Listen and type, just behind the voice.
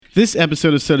This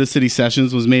episode of Soda City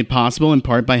Sessions was made possible in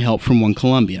part by help from One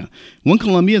Columbia. One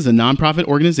Columbia is a nonprofit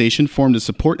organization formed to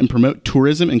support and promote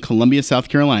tourism in Columbia, South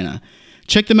Carolina.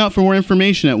 Check them out for more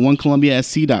information at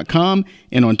onecolumbiasc.com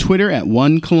and on Twitter at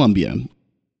One Columbia.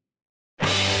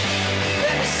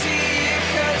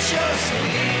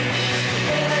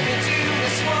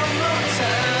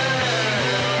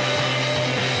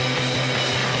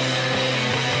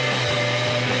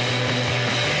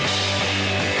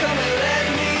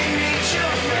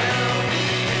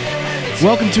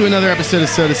 Welcome to another episode of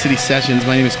Soda City Sessions.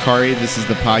 My name is Kari. This is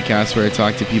the podcast where I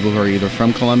talk to people who are either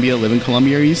from Columbia, live in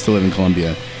Columbia, or used to live in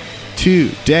Columbia.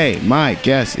 Today, my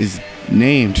guest is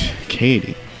named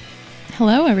Katie.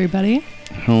 Hello, everybody.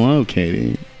 Hello,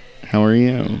 Katie. How are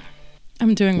you?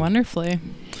 I'm doing wonderfully.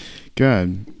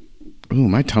 Good. Ooh,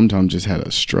 my tum-tum just had a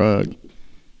strug.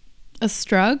 A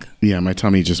strug? Yeah, my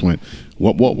tummy just went,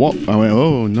 what? I went,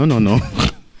 oh, no.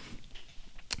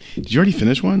 Did you already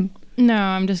finish one? No,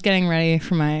 I'm just getting ready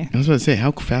for my... I was about to say,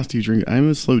 how fast do you drink? I'm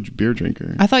a slow beer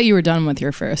drinker. I thought you were done with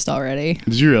your first already.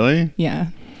 Did you really? Yeah.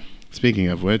 Speaking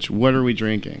of which, what are we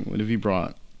drinking? What have you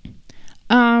brought?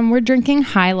 We're drinking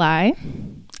High Lie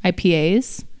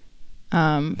IPAs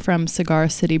from Cigar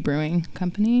City Brewing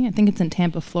Company. I think it's in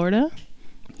Tampa, Florida.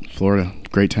 Florida.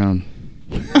 Great town.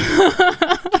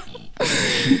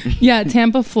 Yeah,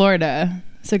 Tampa, Florida.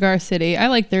 Cigar City. I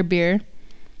like their beer.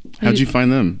 How'd you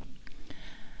find them?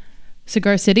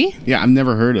 Cigar City? Yeah, I've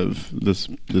never heard of this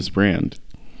brand.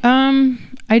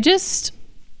 I just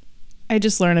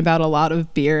learn about a lot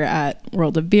of beer at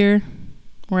World of Beer,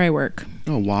 where I work.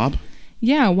 Oh, WOB?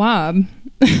 Yeah, WOB.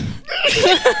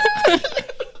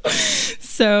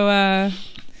 So,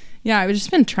 yeah, I've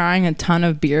just been trying a ton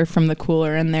of beer from the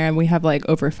cooler in there. We have like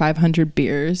over 500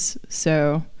 beers.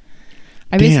 So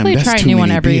I basically try a new one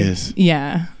every... Beers.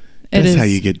 Yeah. That's how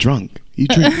you get drunk. You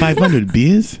drink 500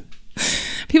 beers?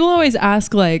 People always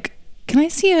ask, like, can I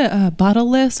see a bottle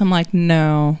list? I'm like,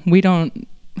 no, we don't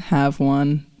have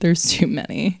one. There's too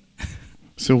many.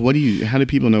 So how do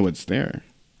people know what's there?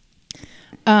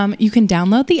 You can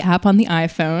download the app on the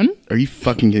iPhone. Are you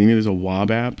fucking kidding me? There's a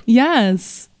WOB app?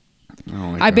 Yes. Oh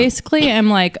my God. I basically am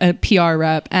like a PR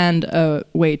rep and a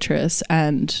waitress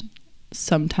and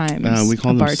sometimes we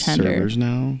call a them bartender. servers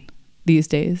now. These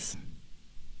days.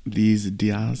 These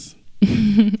dias.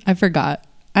 I forgot.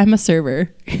 I'm a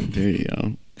server. There you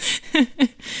go.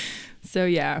 So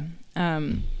yeah,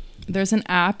 there's an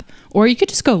app, or you could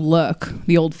just go look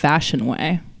the old-fashioned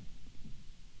way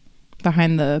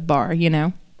behind the bar, you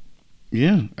know?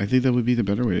 Yeah, I think that would be the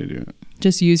better way to do it.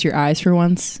 Just use your eyes for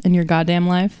once in your goddamn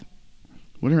life.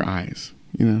 What are eyes?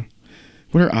 You know,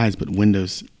 what are eyes but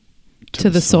windows to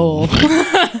the soul?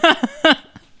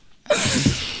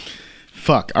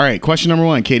 Fuck. All right, question number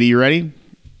 1. Katie, you ready?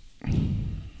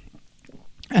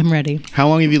 I'm ready. How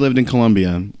long have you lived in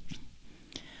Columbia?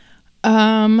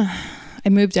 I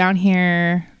moved down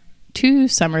here 2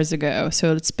 summers ago,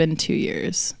 so it's been 2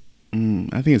 years.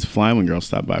 I think it's fly when girls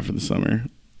stop by for the summer.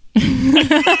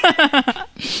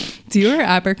 Do you wear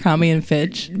Abercrombie and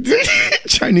Fitch?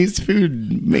 Chinese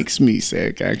food makes me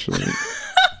sick, actually.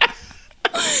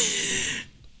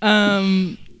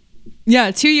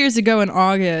 Yeah, 2 years ago in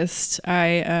August,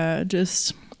 I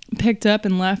just picked up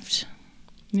and left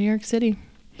New York City.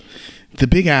 The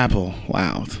Big Apple.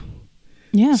 Wow.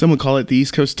 Yeah. Some would call it the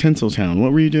East Coast Tinseltown.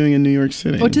 What were you doing in New York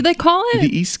City? What do they call it?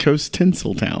 The East Coast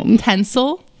Tinseltown.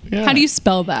 Tinsel? Yeah. How do you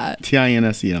spell that?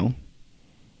 Tinsel.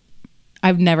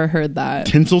 I've never heard that.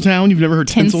 Tinseltown? You've never heard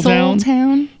Tinseltown?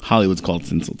 Tinseltown? Hollywood's called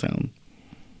Tinseltown.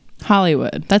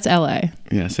 Hollywood. That's LA.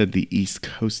 Yeah, I said the East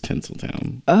Coast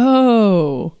Tinseltown.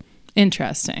 Oh,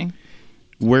 interesting.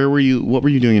 What were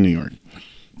you doing in New York?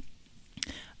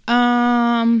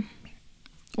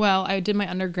 Well, I did my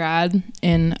undergrad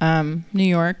in New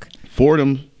York.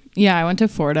 Fordham. Yeah, I went to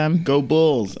Fordham. Go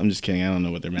Bulls. I'm just kidding. I don't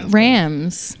know what their mascot is.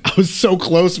 Rams. I was so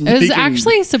close. It was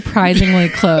actually surprisingly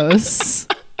close.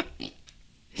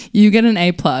 You get an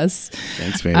A+.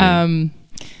 Thanks, baby.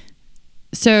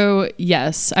 So,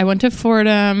 yes, I went to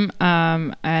Fordham,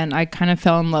 and I kind of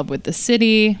fell in love with the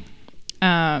city.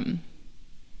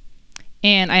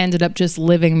 And I ended up just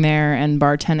living there and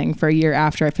bartending for a year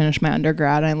after I finished my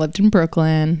undergrad. I lived in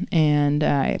Brooklyn, and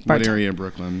I What area of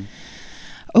Brooklyn?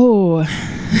 Oh,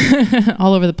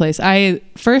 all over the place. I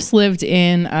first lived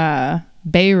in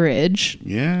Bay Ridge.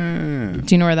 Yeah.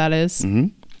 Do you know where that is? Mm-hmm.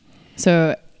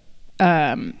 So,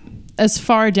 as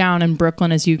far down in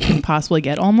Brooklyn as you can possibly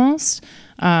get, almost.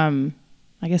 I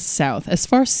guess south. As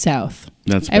far south.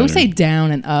 That's better. I would say down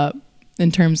and up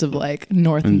in terms of like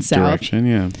north and south. Direction,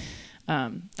 yeah.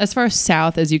 As far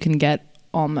south as you can get,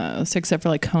 almost, except for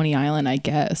like Coney Island, I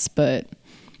guess. But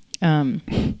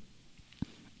It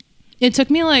took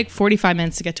me like 45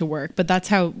 minutes to get to work, but that's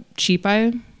how cheap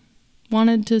I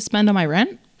wanted to spend on my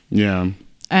rent. Yeah.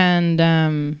 And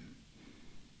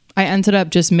I ended up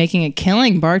just making a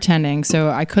killing bartending, so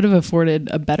I could have afforded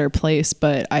a better place,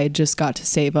 but I just got to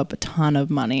save up a ton of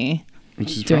money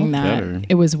doing that. Better.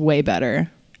 It was way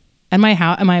better. And my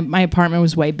house, my apartment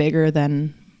was way bigger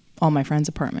than all my friends'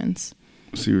 apartments.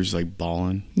 So you were just like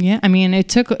balling? Yeah, I mean,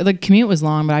 the commute was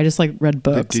long, but I just like read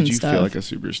books and stuff. Did you feel like a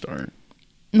superstar?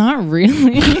 Not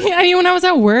really. I mean, when I was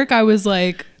at work, I was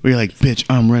like... We're like, bitch,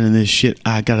 I'm running this shit.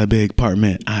 I got a big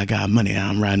apartment. I got money.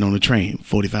 I'm riding on a train.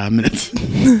 45 minutes.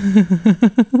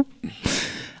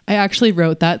 I actually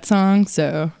wrote that song,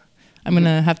 so I'm going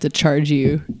to have to charge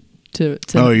you to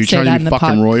you're charging me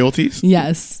fucking royalties?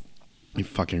 Yes. You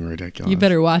fucking ridiculous. You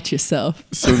better watch yourself.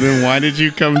 So then why did you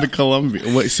come to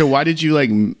Columbia? So why did you like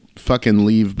fucking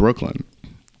leave Brooklyn?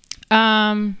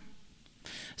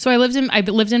 So I lived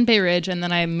in Bay Ridge, and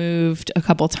then I moved a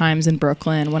couple times in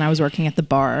Brooklyn when I was working at the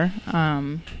bar.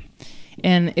 And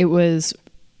it was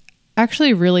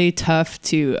actually really tough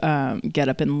to get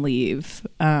up and leave.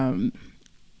 You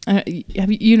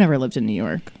never lived in New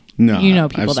York? No, you know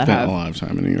people I've that spent have a lot of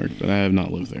time in New York, but I have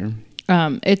not lived there.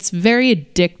 It's very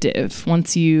addictive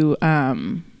once you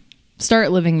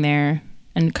start living there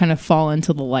and kind of fall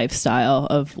into the lifestyle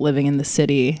of living in the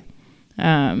city.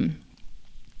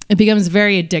 It becomes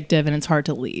very addictive and it's hard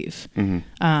to leave.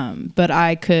 Mm-hmm. But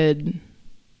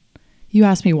you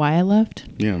asked me why I left?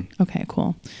 Yeah. Okay,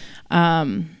 cool.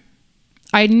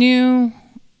 I knew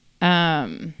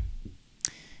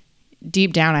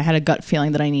deep down I had a gut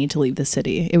feeling that I needed to leave the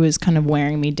city. It was kind of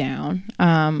wearing me down.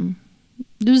 I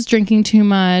was drinking too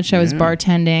much. I was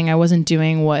bartending. I wasn't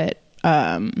doing what,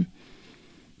 I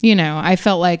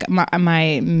felt like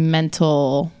my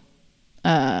mental...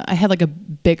 I had like a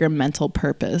bigger mental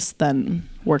purpose than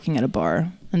working at a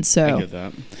bar. And so I get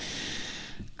that.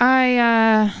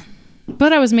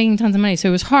 But I was making tons of money, so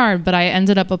it was hard, but I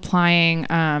ended up applying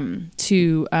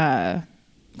to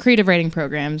creative writing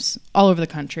programs all over the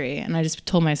country. And I just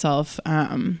told myself,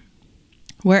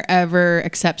 wherever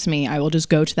accepts me, I will just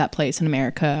go to that place in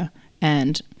America.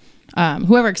 And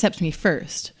whoever accepts me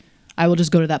first, I will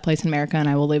just go to that place in America and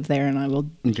I will live there and I will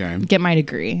get my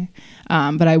degree.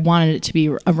 But I wanted it to be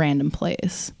a random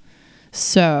place.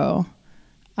 So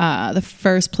the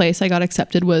first place I got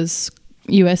accepted was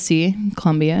USC,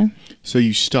 Columbia. So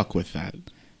you stuck with that?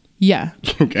 Yeah.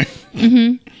 Okay.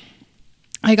 Mm-hmm.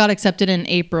 I got accepted in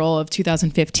April of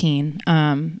 2015.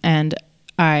 And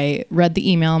I read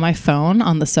the email on my phone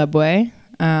on the subway,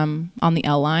 on the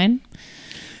L line.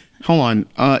 Hold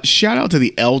on. Shout out to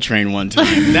the L train one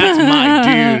time. That's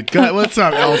my dude. God, what's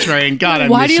up, L train? God, I miss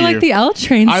you. Why do you like the L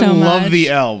train so much? I love the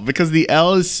L because the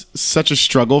L is such a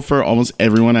struggle for almost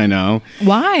everyone I know.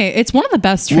 Why? It's one of the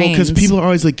best trains. Well, because people are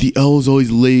always like, the L is always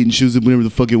late and shows up whenever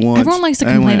the fuck it wants. Everyone likes to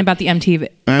complain about the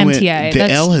MTA.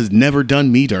 The L has never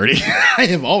done me dirty. I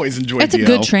have always enjoyed the L. It's a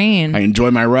good train. I enjoy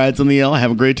my rides on the L. I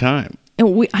have a great time.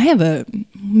 Me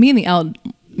and the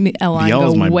L line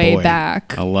go way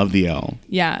back. I love the L.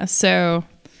 Yeah, so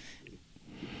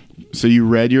you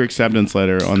read your acceptance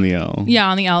letter on the L. Yeah,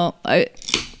 on the L.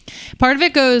 Part of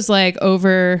it goes like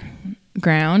over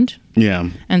ground. Yeah.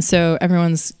 And so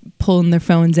everyone's pulling their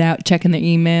phones out, checking their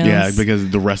emails. Yeah, because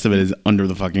the rest of it is under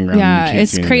the fucking ground. Yeah,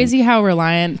 it's crazy how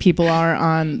reliant people are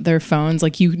on their phones.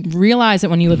 Like, you realize it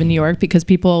when you live in New York because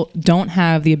people don't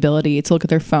have the ability to look at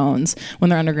their phones when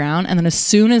they're underground. And then as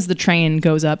soon as the train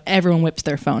goes up, everyone whips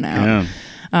their phone out.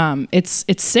 Yeah. It's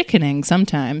sickening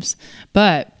sometimes.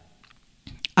 But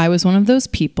I was one of those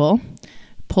people,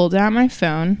 pulled out my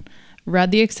phone,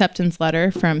 read the acceptance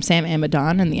letter from Sam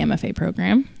Amidon in the MFA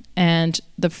program. And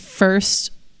the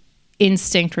first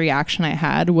instinct reaction I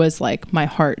had was like my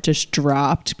heart just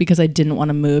dropped because I didn't want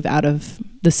to move out of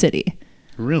the city.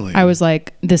 Really? I was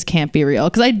like, this can't be real,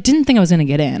 because I didn't think I was going to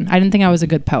get in. I didn't think I was a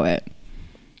good poet.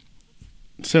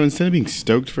 So instead of being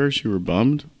stoked first, you were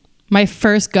bummed? My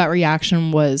first gut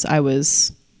reaction was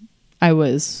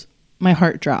my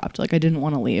heart dropped. Like, I didn't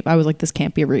want to leave. I was like, this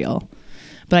can't be real.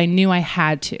 But I knew I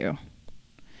had to.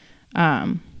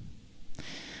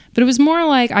 But it was more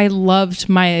like I loved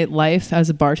my life as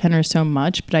a bartender so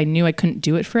much, but I knew I couldn't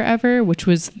do it forever, which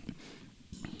was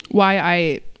why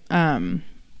I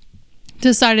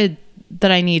decided that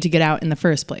I need to get out in the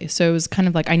first place. So it was kind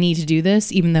of like, I need to do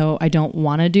this, even though I don't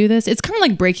want to do this. It's kind of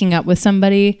like breaking up with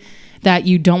somebody that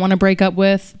you don't want to break up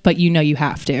with, but you know you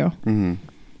have to. Mm-hmm.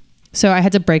 So I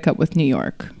had to break up with New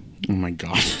York. Oh my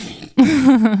God.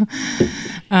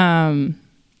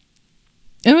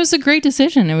 It was a great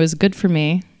decision. It was good for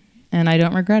me. And I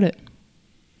don't regret it.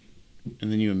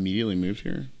 And then you immediately moved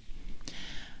here?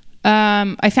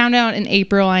 I found out in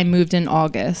April. I moved in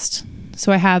August.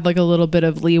 So I had like a little bit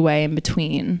of leeway in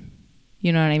between.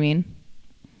 You know what I mean?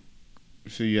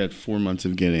 So you had 4 months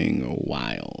of getting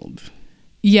wild.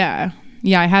 Yeah.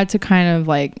 Yeah, I had to kind of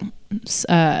like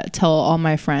tell all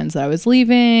my friends that I was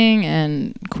leaving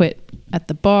and quit at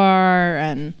the bar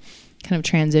and kind of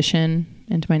transition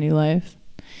into my new life.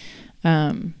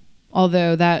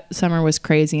 Although that summer was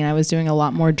crazy and I was doing a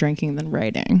lot more drinking than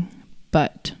writing.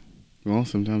 But... well,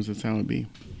 sometimes that's how it be.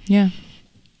 yeah.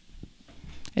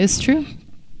 It's true.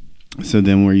 So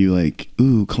then were you like,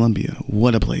 ooh, Colombia,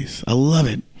 what a place. I love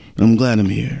it. I'm glad I'm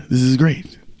here. This is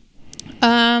great.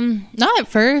 Not at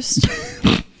first.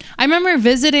 I remember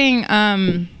visiting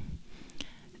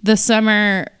the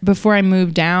summer before I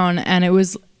moved down, and it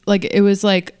was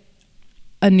like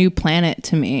a new planet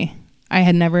to me. I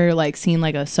had never like seen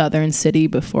like a southern city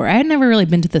before. I had never really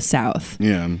been to the South.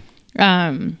 Yeah.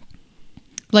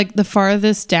 Like the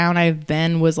farthest down I've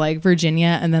been was like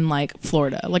Virginia and then like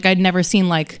Florida. Like I'd never seen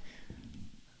like,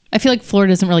 I feel like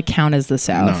Florida doesn't really count as the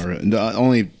South. Not really.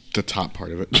 Only the top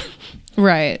part of it.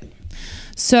 Right.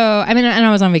 So, I mean, and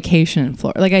I was on vacation in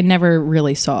Florida. Like I never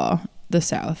really saw the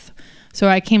South. So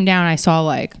I came down and I saw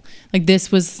like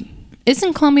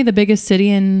isn't Columbia the biggest city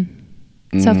in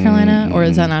South Carolina? Or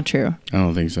is that not true? I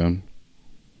don't think so.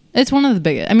 It's one of the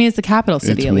biggest. I mean, it's the capital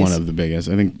city at least. It's one of the biggest.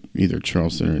 I think either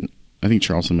Charleston or... I think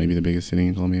Charleston may be the biggest city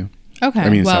in Columbia. Okay. I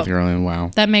mean, South Carolina. Wow.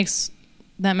 That makes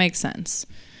sense.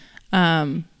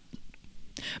 But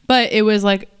it was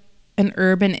like an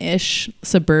urban-ish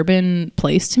suburban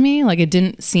place to me. Like it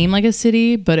didn't seem like a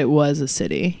city, but it was a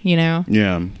city, you know?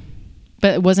 Yeah.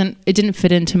 But it didn't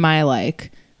fit into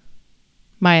my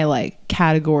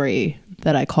category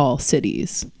that I call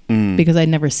cities because I'd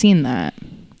never seen that,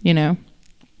 you know?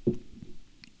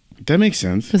 That makes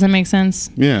sense. Does that make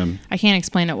sense? Yeah. I can't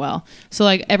explain it well. So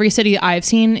like every city I've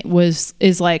seen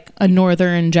is like a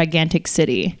northern gigantic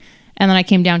city. And then I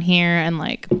came down here and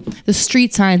like the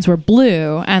street signs were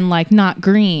blue and like not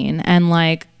green and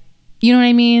like, you know what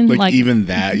I mean? Like even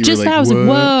that, you just were like, that I was like,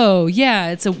 what? whoa,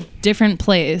 yeah, it's a different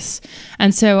place.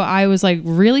 And so I was like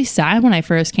really sad when I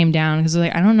first came down because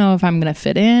like, I don't know if I'm going to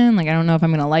fit in. Like, I don't know if I'm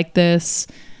going to like this.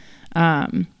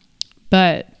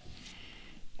 But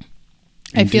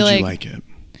I feel did you like it?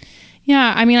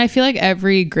 Yeah, I mean, I feel like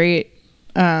every great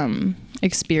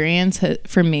experience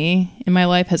for me in my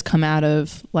life has come out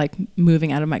of like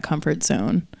moving out of my comfort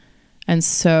zone. And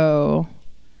so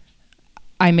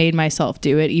I made myself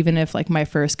do it, even if like my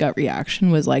first gut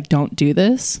reaction was like, don't do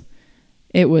this.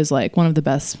 It was like one of the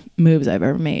best moves I've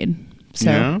ever made.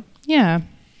 So yeah,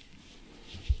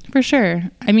 for sure.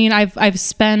 I mean, I've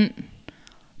spent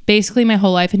basically my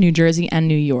whole life in New Jersey and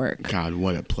New York. God,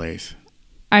 what a place.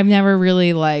 I've never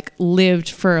really like lived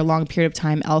for a long period of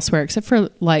time elsewhere, except for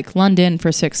like London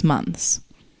for 6 months.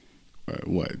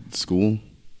 What, school?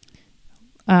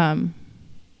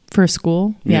 For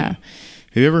school, yeah.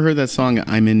 Have you ever heard that song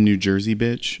 "I'm in New Jersey,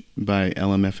 Bitch" by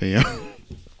LMFAO?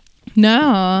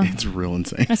 No. It's real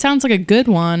insane. That sounds like a good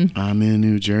one. I'm in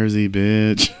New Jersey,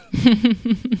 bitch.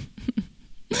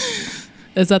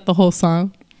 Is that the whole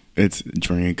song? It's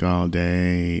drink all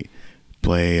day,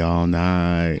 play all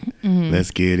night.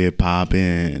 Let's get it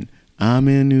poppin'. I'm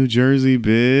in New Jersey,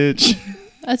 bitch.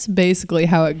 That's basically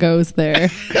how it goes there.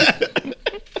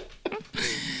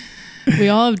 We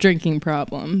all have drinking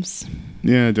problems.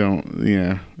 Yeah, do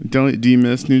you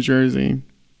miss New Jersey?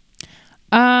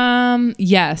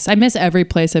 Yes, I miss every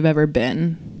place I've ever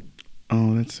been.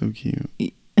 Oh, that's so cute.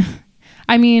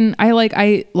 I mean, I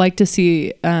like to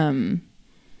see, I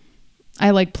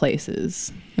like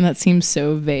places, and that seems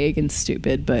so vague and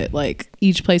stupid, but like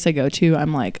each place I go to,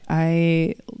 I'm like,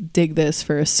 I dig this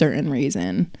for a certain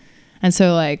reason. And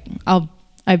so like,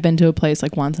 I've been to a place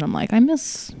like once and I'm like, I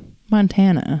miss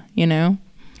Montana, you know?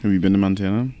 Have you been to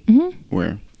Montana? Mm-hmm.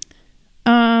 Where?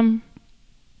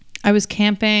 I was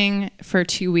camping for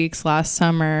 2 weeks last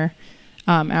summer,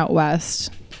 out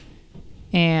west.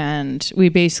 And we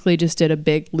basically just did a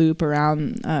big loop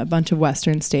around a bunch of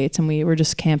western states, and we were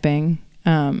just camping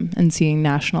and seeing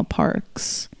national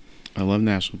parks. I love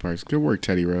national parks. Good work,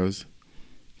 Teddy Rose.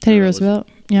 Teddy Roosevelt.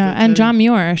 Yeah, and John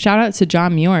Muir. Shout out to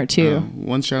John Muir, too.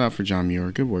 One shout out for John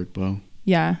Muir. Good work, Bo.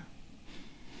 Yeah.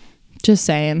 Just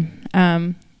saying.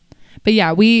 But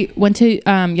yeah, we went to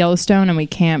Yellowstone and we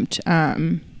camped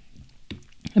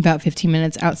about 15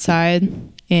 minutes outside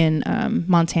in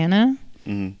Montana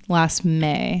last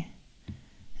May.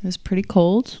 It was pretty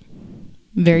cold.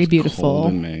 Very beautiful.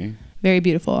 Cold in May. Very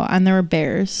beautiful. And there were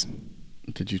bears.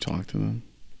 Did you talk to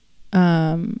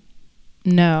them?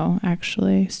 No,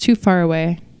 actually. It's too far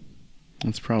away.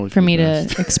 That's probably for me the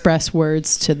to express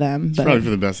words to them. It's But probably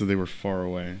for the best that they were far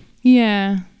away.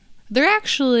 yeah, they're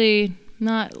actually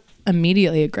not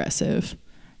immediately aggressive.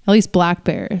 At least black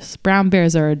bears. Brown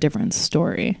bears are a different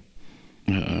story.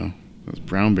 Uh-oh. Those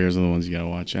brown bears are the ones you gotta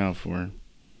watch out for.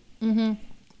 Mm-hmm.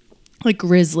 Like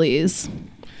grizzlies.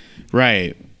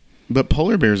 Right. But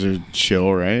polar bears are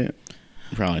chill, right?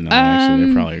 Probably not, actually.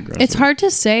 They're probably aggressive. It's hard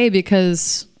to say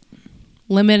because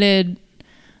limited...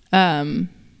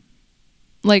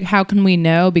 like, how can we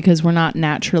know? Because we're not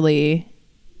naturally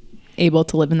able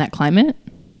to live in that climate,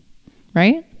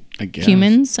 right? I guess.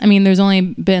 Humans. I mean, there's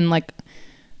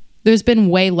been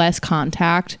way less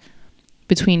contact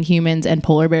between humans and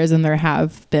polar bears than there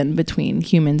have been between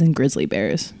humans and grizzly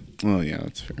bears. Well, yeah,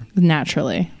 that's fair.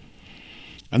 Naturally.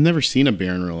 I've never seen a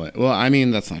bear in real life. Well, I mean,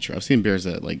 that's not true. I've seen bears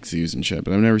at like zoos and shit,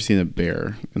 but I've never seen a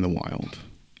bear in the wild.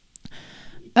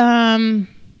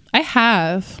 I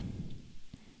have.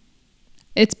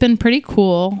 It's been pretty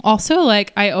cool. Also,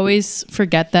 like, I always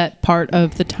forget that part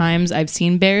of the times I've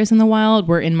seen bears in the wild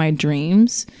were in my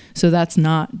dreams. So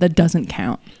that doesn't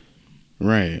count.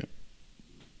 Right.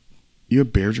 You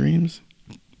have bear dreams?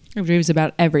 I have dreams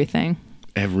about everything.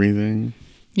 Everything?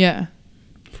 Yeah.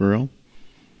 For real?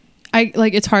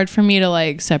 It's hard for me to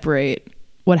like separate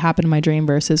what happened in my dream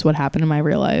versus what happened in my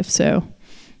real life. So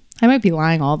I might be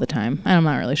lying all the time. I'm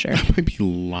not really sure. I might be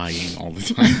lying all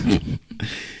the time.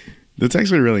 That's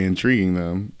actually really intriguing,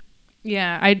 though.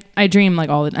 Yeah, I dream like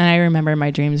all the time. And I remember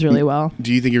my dreams really well.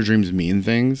 Do you think your dreams mean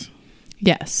things?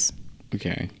 Yes.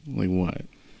 Okay. Like what?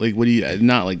 Like what do you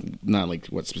not like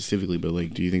what specifically, but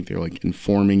like do you think they're like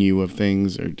informing you of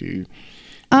things, or do you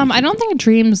I don't think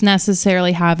dreams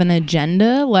necessarily have an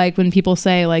agenda. Like when people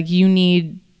say like you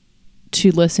need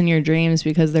to listen to your dreams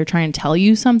because they're trying to tell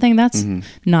you something, that's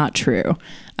not true.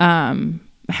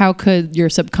 How could your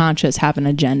subconscious have an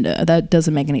agenda? That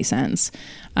doesn't make any sense.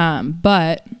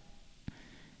 But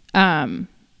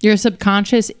your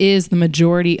subconscious is the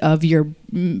majority of your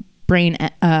brain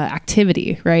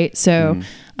activity, right? So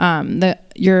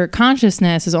your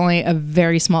consciousness is only a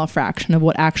very small fraction of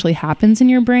what actually happens in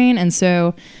your brain. And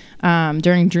so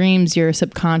during dreams, your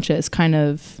subconscious kind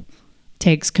of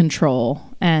takes control,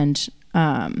 and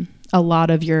a lot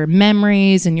of your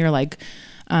memories and your like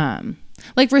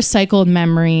recycled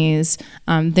memories,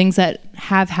 things that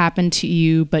have happened to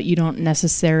you, but you don't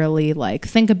necessarily like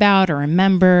think about or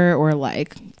remember or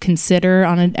like consider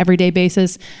on an everyday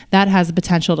basis, that has the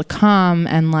potential to come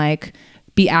and like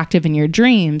be active in your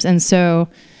dreams. And so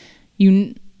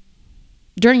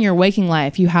during your waking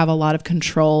life, you have a lot of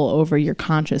control over your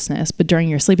consciousness, but during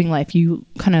your sleeping life, you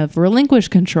kind of relinquish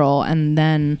control, and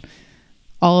then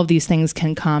all of these things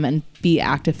can come and be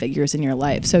active figures in your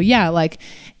life. So yeah, like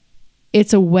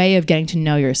it's a way of getting to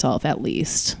know yourself at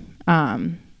least.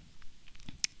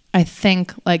 I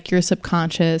think like your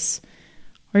subconscious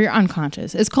or your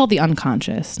unconscious, it's called the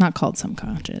unconscious, not called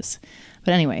subconscious.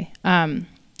 But anyway,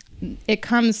 it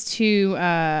comes to,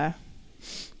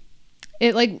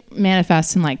 it like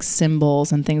manifests in like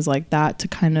symbols and things like that to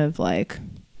kind of like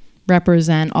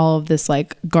represent all of this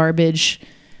like garbage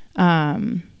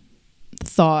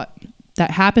thought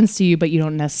that happens to you, but you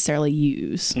don't necessarily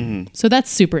use. So that's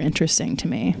super interesting to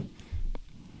me.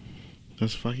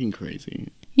 That's fucking crazy.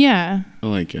 Yeah. I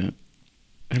like it.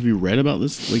 Have you read about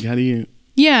this? Like, how do you...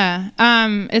 Yeah.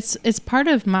 It's part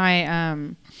of my,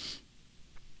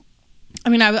 I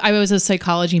mean, I was a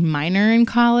psychology minor in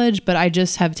college, but I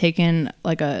just have taken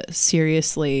like a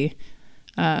seriously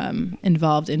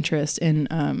involved interest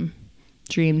in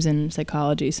dreams and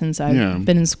psychology since I've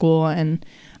been in school, and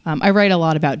I write a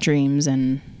lot about dreams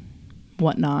and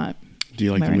whatnot. Do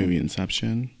you like the movie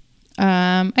Inception?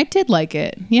 I did like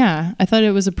it. Yeah. I thought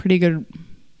it was a pretty good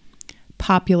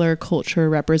popular culture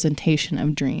representation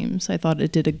of dreams. I thought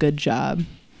it did a good job.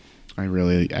 I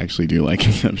really actually do like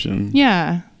Inception.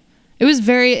 Yeah.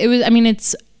 I mean,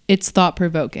 it's thought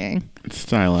provoking. It's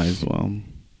stylized well.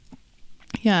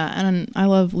 Yeah, and I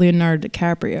love Leonardo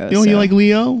DiCaprio. You like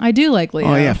Leo? I do like Leo.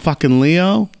 Oh yeah, fucking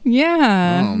Leo.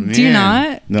 Yeah. Oh, man. Do you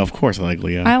not? No, of course I like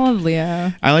Leo. I love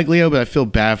Leo. I like Leo, but I feel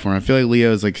bad for him. I feel like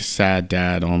Leo is like a sad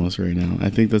dad almost right now. I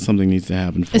think that something needs to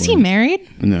happen for him. Is he married?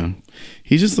 No.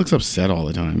 He just looks upset all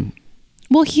the time.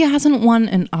 Well, he hasn't won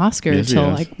an Oscar Yes, he until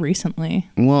has. like recently.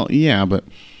 Well, yeah, but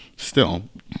still,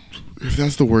 if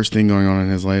that's the worst thing going on in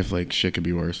his life, like shit could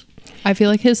be worse. I feel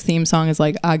like his theme song is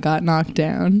like "I Got Knocked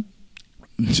Down."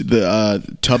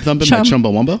 The tub thumping by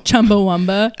Chumbawamba.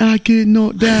 Chumbawamba. I get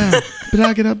knocked down, but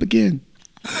I get up again.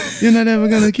 You're not ever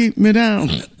gonna keep me down.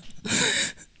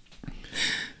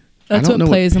 That's what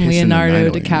plays in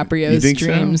Leonardo DiCaprio's You think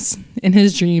dreams. so? In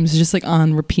his dreams, just like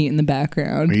on repeat in the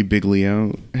background. Are you big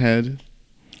Leo head?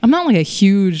 I'm not like a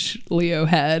huge Leo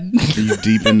head. Are you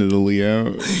deep into the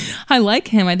Leo? I like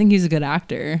him. I think he's a good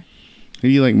actor. Who do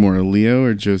you like more, Leo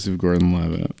or Joseph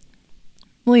Gordon-Levitt?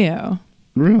 Leo.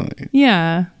 Really?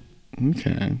 Yeah.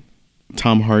 Okay.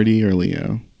 Tom Hardy or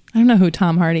Leo? I don't know who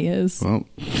Tom Hardy is. Well,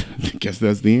 I guess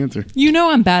that's the answer. You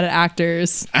know I'm bad at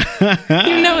actors.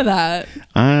 You know that.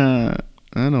 I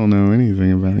don't know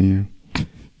anything about you.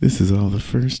 This is all the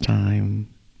first time.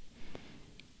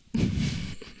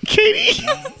 Katie!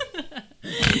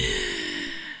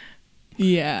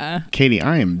 Yeah. Katie,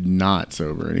 I am not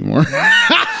sober anymore.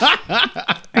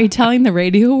 Are you telling the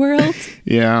radio world?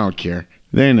 Yeah, I don't care.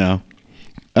 They know.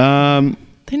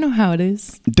 They know how it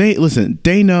is.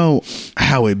 They know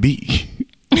how it be.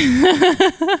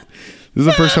 This is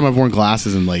the first time I've worn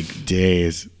glasses in like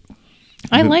days.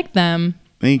 I like them.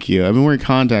 Thank you. I've been wearing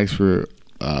contacts for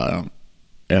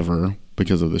ever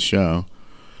because of the show.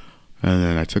 And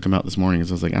then I took them out this morning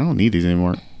because I was like, I don't need these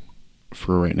anymore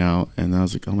for right now. And I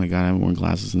was like, oh my God, I haven't worn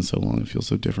glasses in so long. It feels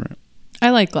so different. I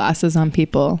like glasses on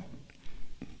people.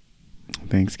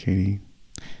 Thanks, Katie.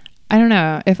 I don't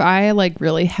know. If I like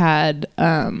really had,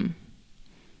 what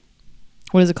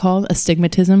is it called?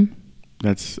 Astigmatism?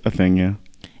 That's a thing, yeah.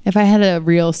 If I had a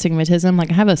real astigmatism, like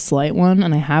I have a slight one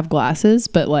and I have glasses,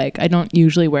 but like I don't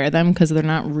usually wear them because they're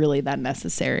not really that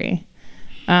necessary.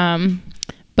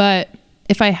 But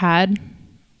if I had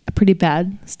a pretty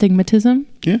bad astigmatism,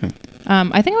 Yeah.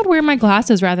 I think I would wear my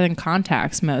glasses rather than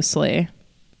contacts mostly.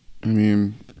 I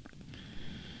mean,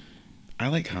 I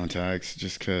like contacts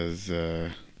just because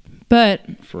But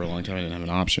for a long time I didn't have an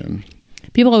option.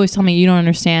 people always tell me you don't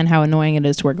understand how annoying it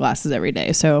is to wear glasses every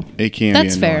day. So It can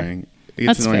that's be fair. annoying. It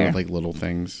gets That's annoying fair. with like little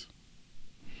things.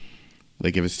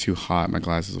 Like if it's too hot, my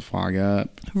glasses will fog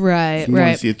up. Right, If you want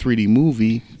right. to see a 3D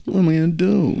movie, what am I going to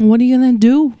do? What are you gonna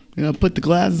do? You know, put the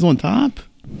glasses on top?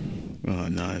 Oh,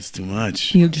 no, it's too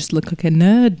much. You just look like a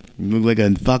nerd. You look like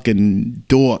a fucking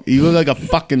dork. You look like a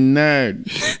fucking nerd.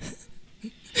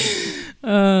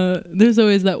 There's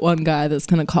always that one guy that's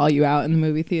gonna call you out in the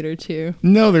movie theater too.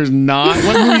 No, there's not.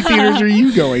 What movie theaters are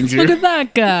you going Look to? at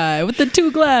that guy with the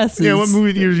two glasses. Yeah, what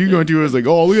movie theaters are you going to? I was like,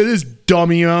 oh, look at this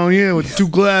dummy on here with 2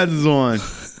 glasses on.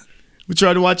 We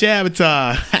tried to watch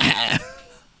Avatar.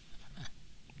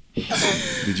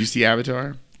 Did you see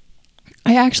Avatar?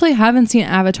 I actually haven't seen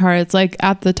Avatar. It's like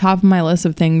at the top of my list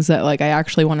of things that like I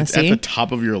actually want to At see. the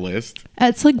top of your list?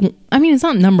 It's like, I mean, it's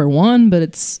not number one, but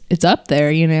it's up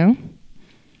there, you know.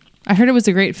 I heard it was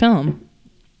a great film.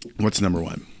 What's number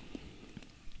 1?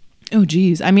 Oh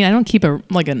geez, I mean, I don't keep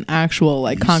an actual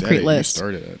like You concrete said it, list. You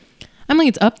started it. I'm like,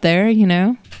 it's up there, you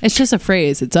know. It's just a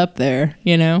phrase. It's up there,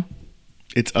 you know.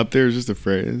 It's up there is just a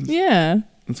phrase. Yeah.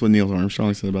 That's what Neil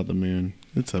Armstrong said about the moon.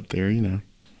 It's up there, you know.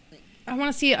 I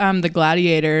want to see the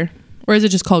Gladiator, or is it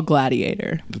just called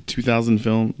Gladiator? The 2000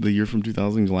 film, the year from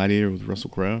 2000, Gladiator with Russell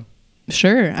Crowe.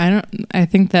 Sure. I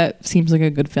think that seems like a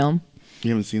good film.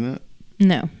 You haven't seen that?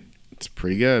 No. It's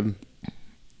pretty good.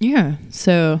 Yeah.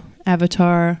 So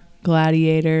Avatar,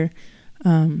 Gladiator,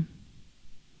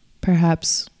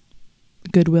 perhaps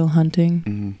Good Will Hunting.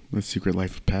 Mm-hmm. The Secret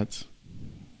Life of Pets.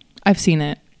 I've seen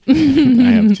it. I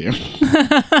have too.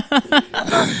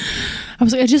 I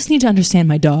was like, I just need to understand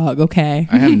my dog, okay?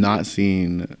 I have not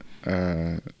seen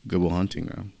Good Will Hunting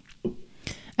though.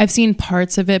 I've seen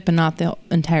parts of it, but not the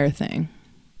entire thing.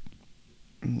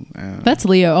 Uh, That's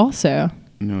Leo also.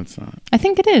 No, it's not. I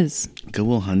think it is. Good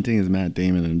Will Hunting is Matt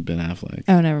Damon and Ben Affleck.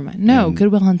 Oh, never mind. No, And-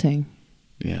 Good Will Hunting.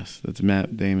 Yes, that's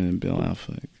Matt Damon and Bill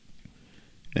Affleck.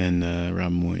 And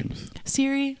Robin Williams.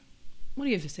 Siri, what do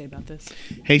you have to say about this?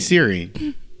 Hey Siri.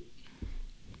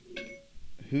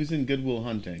 Who's in Good Will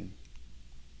Hunting?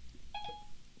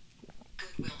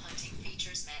 Good Will Hunting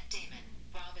features Matt Damon,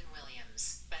 Robin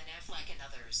Williams, Ben Affleck, and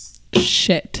others.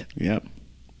 Shit. Yep.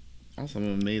 Also,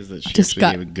 I'm amazed that she Just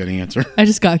actually gave a good answer. I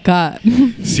just got.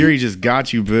 Siri just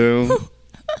got you, boo.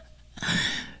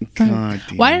 God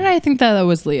damn. Why did I think that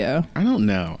was Leo? I don't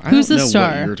know. I Who's don't the know star?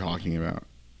 what you're talking about.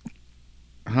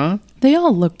 Huh? They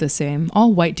all look the same.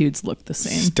 All white dudes look the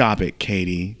same. Stop it,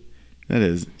 Katie. That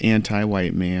is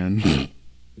anti-white man.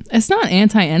 It's not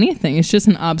anti anything. It's just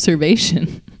an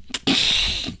observation.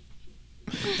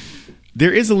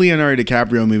 There is a Leonardo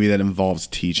DiCaprio movie that involves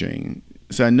teaching.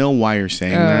 So I know why you're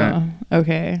saying that.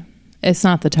 Okay. It's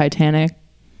not the Titanic.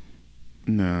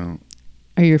 No.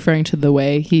 Are you referring to the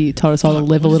way he taught us all to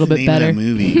live a What is little the bit name of better? that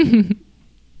movie?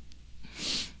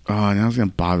 Oh, now it's going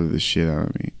to bother the shit out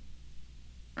of me.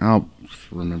 I'll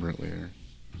remember it later.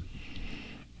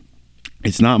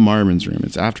 It's not Marvin's Room.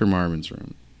 It's after Marvin's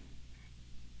Room.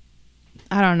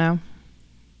 I don't know.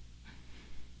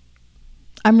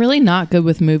 I'm really not good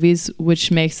with movies,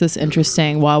 which makes this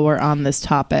interesting while we're on this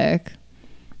topic,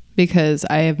 because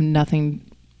I have nothing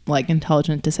like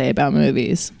intelligent to say about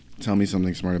movies. Tell me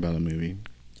something smart about a movie.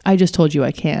 I just told you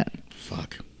I can't.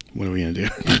 Fuck. What are we gonna do?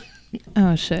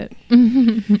 Oh shit.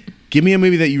 Give me a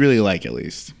movie that you really like, at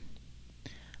least.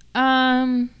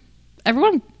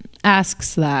 Everyone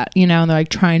asks that, and they're like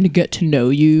trying to get to know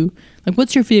you. Like,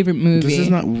 what's your favorite movie? This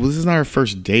is not our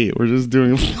first date. We're just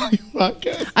doing a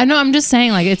podcast. I know. I'm just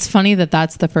saying, like, it's funny that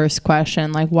that's the first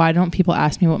question. Like, why don't people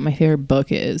ask me what my favorite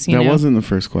book is? That wasn't the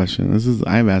first question.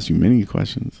 I've asked you many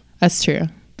questions. That's true.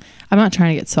 I'm not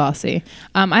trying to get saucy.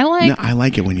 No, I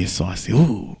like it when you're saucy.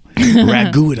 Ooh,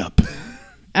 ragu it up.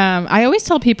 I always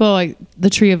tell people like The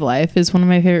Tree of Life is one of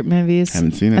my favorite movies.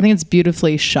 Haven't seen it. I think it's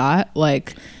beautifully shot.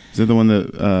 Like, is it the one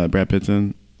that Brad Pitt's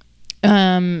in?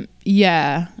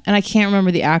 Yeah, and I can't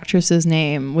remember the actress's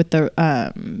name. With the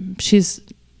she's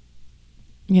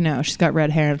got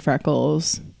red hair and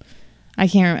freckles. I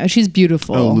can't remember. She's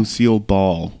beautiful. Oh, Lucille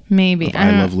Ball. Maybe.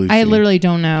 I Love Lucy. I literally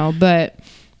don't know, but.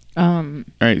 All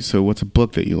right, so what's a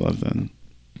book that you love then?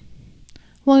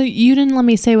 Well, you didn't let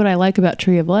me say what I like about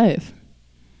Tree of Life.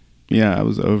 Yeah, I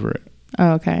was over it.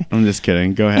 Oh, okay. I'm just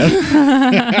kidding. Go ahead.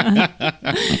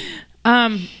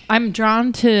 I'm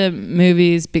drawn to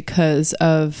movies because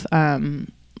of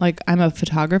like I'm a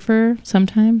photographer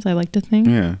sometimes, I like to think.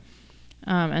 Yeah.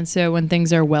 And so when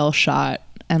things are well shot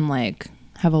and like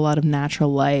have a lot of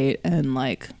natural light and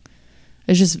like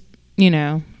it's just,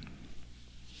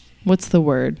 what's the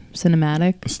word?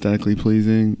 Cinematic? Aesthetically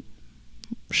pleasing.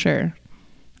 Sure.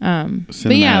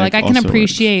 But yeah, like I can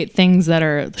appreciate things that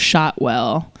are shot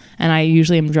well, and I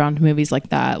usually am drawn to movies like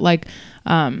that. Like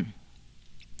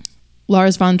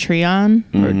Lars von Trier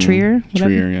or Trier,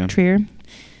 whatever. Trier.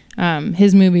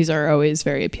 His movies are always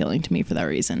very appealing to me for that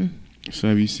reason. So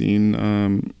have you seen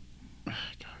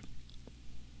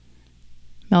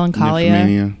Melancholia?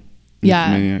 Nymphomania?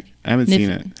 Yeah. I haven't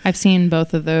seen it. I've seen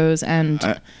both of those,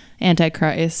 and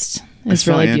Antichrist is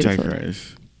really beautiful.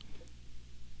 Antichrist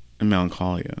and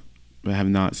Melancholia, but I have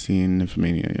not seen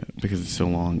Nymphomania yet because it's so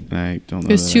long, and I don't know.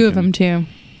 There's two of them too.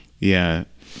 Yeah,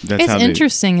 that's it's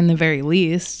interesting in the very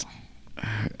least.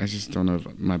 I just don't know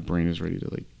if my brain is ready to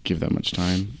like give that much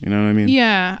time. You know what I mean?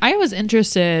 Yeah, I was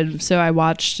interested, so I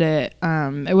watched it.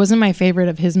 It wasn't my favorite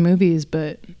of his movies,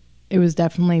 but it was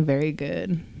definitely very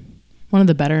good. One of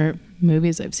the better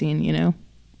movies I've seen.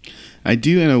 I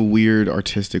do, in a weird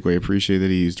artistic way, appreciate that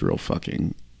he used real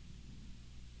fucking.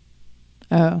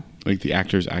 Oh. Like the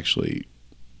actors actually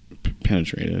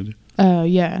penetrated. Oh,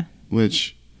 yeah.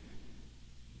 Which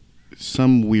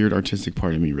some weird artistic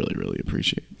part of me really, really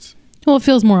appreciates. Well, it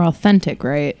feels more authentic,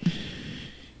 right?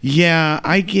 Yeah,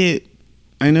 I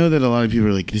know that a lot of people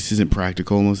are like, this isn't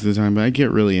practical most of the time, but I get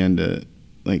really into,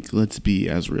 like, let's be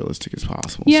as realistic as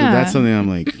possible. Yeah. So that's something I'm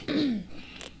like,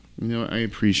 I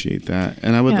appreciate that.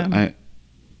 And I would,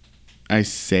 I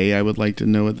say I would like to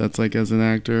know what that's like as an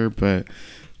actor, but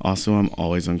also I'm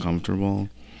always uncomfortable.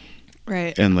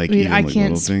 Right. And like, even like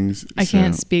little things. I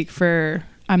can't speak for,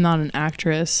 I'm not an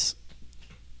actress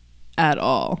at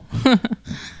all.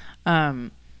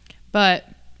 But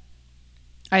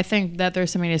I think that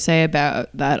there's something to say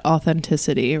about that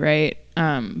authenticity, right?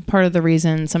 Part of the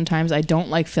reason sometimes I don't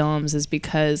like films is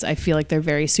because I feel like they're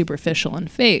very superficial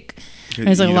and fake.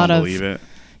 There's like a lot of believe it.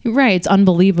 Right, it's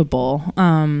unbelievable.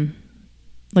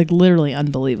 Like literally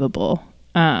unbelievable.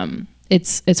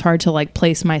 It's hard to like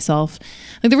place myself.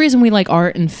 Like the reason we like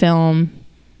art and film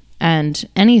and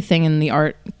anything in the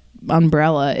art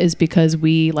umbrella is because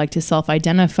we like to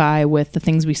self-identify with the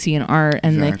things we see in art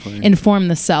and they inform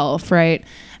the self, right?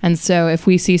 And so if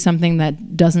we see something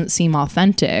that doesn't seem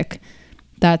authentic,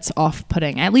 that's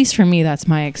off-putting. At least for me, that's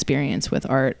my experience with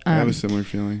art. I have a similar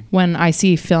feeling. When I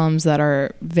see films that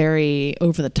are very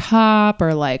over the top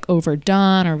or like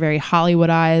overdone or very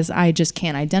Hollywoodized, I just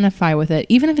can't identify with it.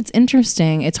 Even if it's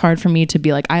interesting, it's hard for me to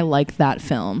be like, I like that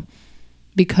film,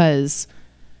 because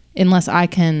unless I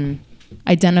can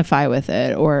identify with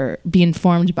it or be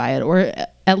informed by it or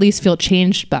at least feel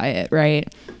changed by it,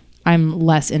 right, I'm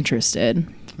less interested.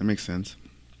 That makes sense.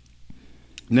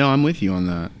 No, I'm with you on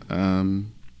that.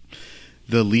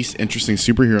 The least interesting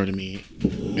superhero to me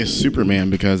is Superman,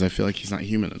 because I feel like he's not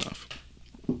human enough.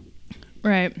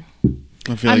 Right.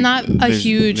 I'm not a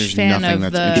huge fan of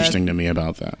that's interesting to me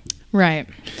about that. Right.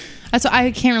 That's why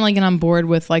I can't really get on board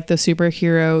with like the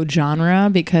superhero genre,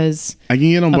 because I can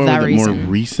get on board with it more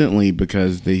recently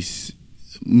because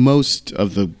most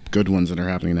of the good ones that are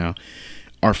happening now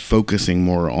are focusing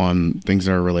more on things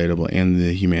that are relatable and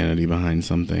the humanity behind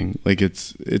something. Like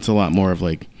it's a lot more of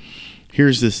like,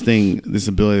 here's this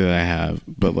ability that I have,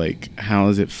 but like, how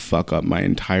does it fuck up my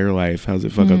entire life? How does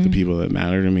it fuck up the people that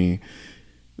matter to me?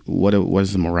 What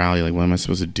is the morality? Like, what am I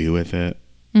supposed to do with it?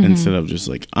 Instead of just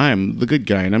like, I'm the good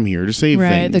guy and I'm here to save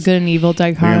things. Right, the good and evil Like,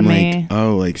 dichotomy. I'm like,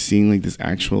 oh, like seeing like this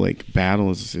actual like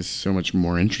battle is so much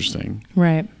more interesting.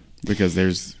 Right. Because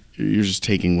you're just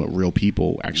taking what real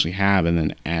people actually have and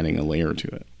then adding a layer to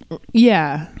it.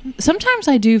 Yeah. Sometimes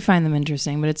I do find them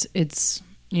interesting, but it's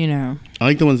you know. I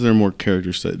like the ones that are more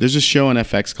character studied. There's a show on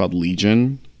FX called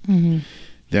Legion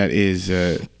that is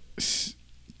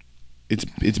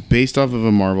it's based off of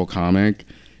a Marvel comic,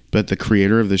 but the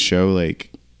creator of the show like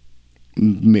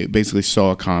basically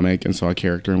saw a comic and saw a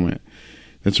character and went,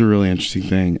 that's a really interesting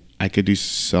thing. I could do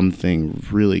something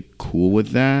really cool with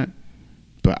that,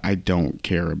 but I don't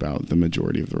care about the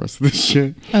majority of the rest of this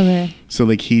shit. Okay. So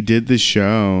like he did this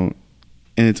show,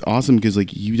 and it's awesome because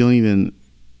like you don't even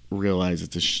realize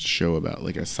it's a show about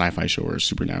like a sci-fi show or a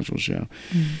supernatural show.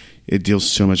 It deals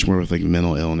so much more with like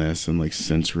mental illness and like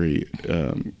sensory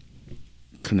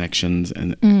connections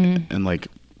and like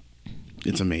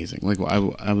it's amazing. Like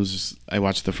I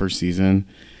watched the first season.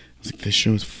 I was like, this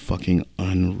show is fucking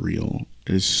unreal.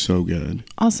 It is so good.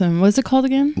 Awesome. What's it called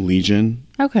again? Legion.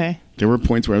 Okay. There were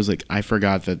points where I was like, I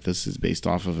forgot that this is based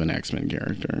off of an X-Men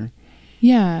character.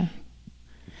 Yeah.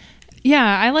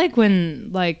 Yeah, I like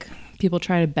when like people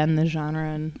try to bend the genre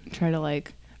and try to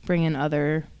like bring in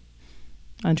other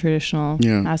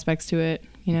untraditional aspects to it,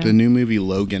 you know. The new movie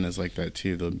Logan is like that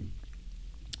too. The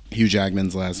Hugh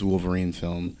Jackman's last Wolverine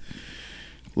film.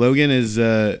 Logan is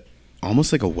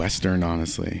almost like a Western,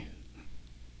 honestly.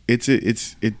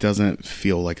 It doesn't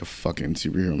feel like a fucking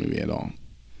superhero movie at all.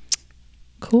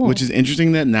 Cool. Which is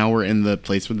interesting that now we're in the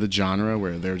place with the genre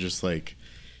where they're just like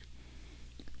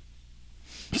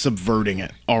subverting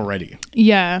it already.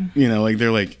 Yeah. You know, like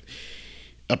they're like,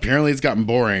 apparently it's gotten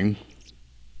boring.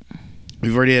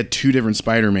 We've already had 2 different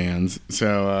Spider-Mans,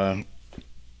 so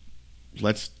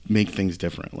let's make things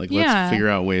different. Like, let's figure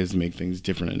out ways to make things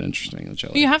different and interesting. Which I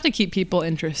like. You have to keep people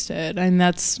interested, and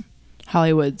that's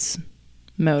Hollywood's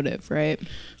motive, right?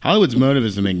 Hollywood's motive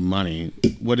is to make money.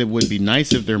 What it would be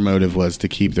nice if their motive was to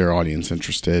keep their audience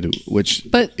interested,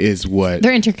 but is what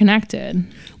they're interconnected.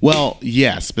 Well,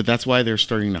 yes, but that's why they're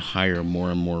starting to hire more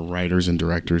and more writers and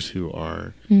directors who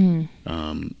are.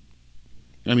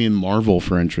 I mean, Marvel,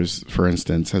 for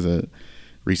instance, has a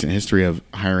recent history of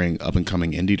hiring up and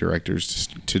coming indie directors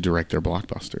to direct their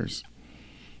blockbusters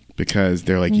because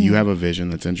they're like, you have a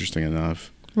vision that's interesting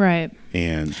enough. Right.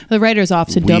 And the writers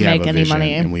often don't make any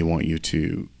money. And we want you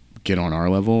to get on our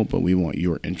level, but we want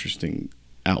your interesting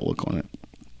outlook on it.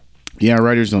 Yeah,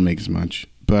 writers don't make as much,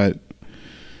 but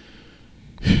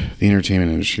the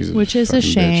entertainment industry is which is a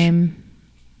shame.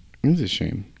 It is a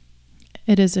shame.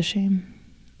 It is a shame.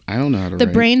 I don't know how to The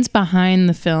write. brains behind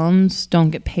the films don't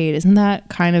get paid. Isn't that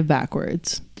kind of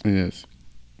backwards? It is.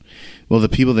 Well, the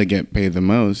people that get paid the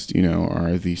most, you know,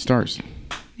 are the stars.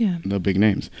 Yeah. The big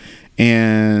names.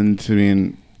 And, I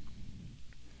mean...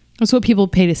 That's what people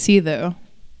pay to see, though.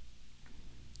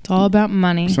 It's all about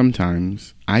money.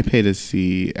 Sometimes. I pay to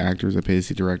see actors, I pay to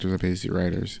see directors, I pay to see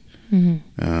writers.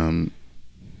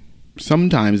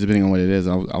 Sometimes, depending on what it is,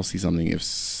 I'll see something if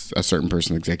a certain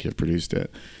person executive produced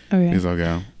it. Okay. Because I'll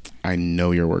go, I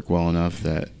know your work well enough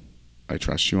that I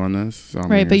trust you on this. So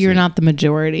right, but you're not the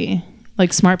majority.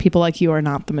 Like, smart people like you are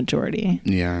not the majority.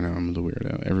 Yeah, I know. I'm the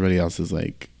weirdo. Everybody else is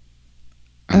like...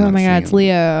 oh my God, it's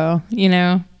Leo. You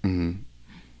know? Mm-hmm.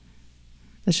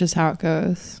 That's just how it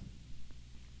goes.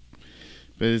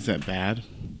 But is that bad?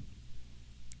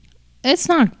 It's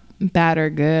not bad or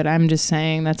good. I'm just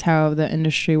saying that's how the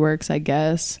industry works, I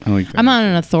guess. I like that. I'm not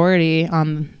an authority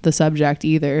on the subject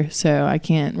either, so I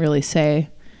can't really say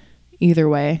either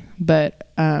way.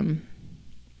 But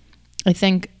I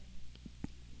think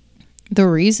the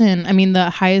reason, I mean, the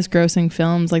highest grossing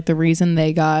films, like the reason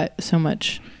they got so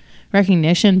much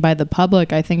recognition by the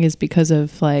public, I think is because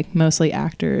of like mostly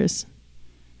actors,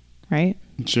 right?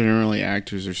 Generally,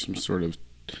 actors are some sort of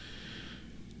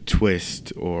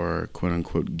twist or quote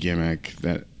unquote gimmick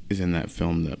that is in that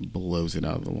film that blows it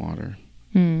out of the water.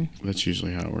 That's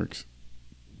usually how it works.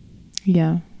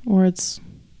 Yeah. Or it's,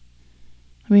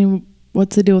 I mean,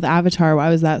 what's the deal with Avatar? Why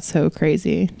was that so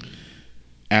crazy?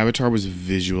 Avatar was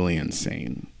visually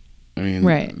insane. I mean,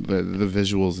 right. the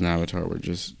visuals in Avatar were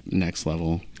just next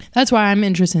level. That's why I'm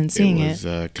interested in seeing it.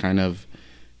 It was kind of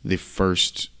the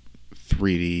first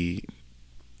 3D,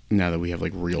 now that we have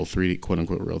like real 3D, quote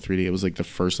unquote real 3D, it was like the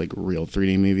first like real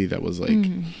 3D movie that was like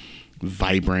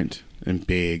vibrant and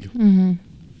big.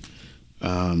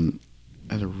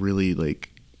 Had a really like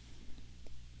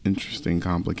interesting,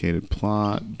 complicated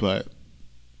plot, but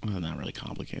well, not really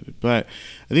complicated, but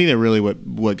I think that really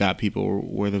what got people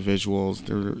were the visuals.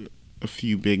 There were a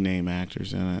few big name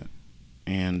actors in it,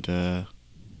 and I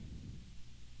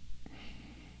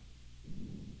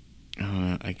don't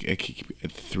know. I keep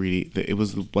 3D. It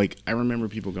was like I remember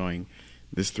people going,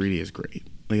 "This 3D is great."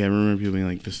 Like I remember people being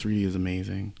like, "This 3D is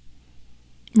amazing."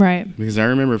 Right. Because I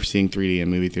remember seeing 3D in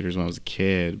movie theaters when I was a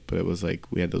kid, but it was like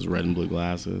we had those red and blue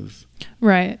glasses.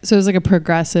 Right. So it was like a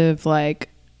progressive, like,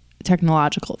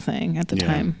 technological thing at the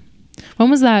time. When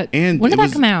was that? And when did it that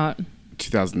was come out?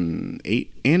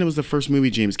 2008, and it was the first movie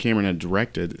James Cameron had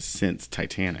directed since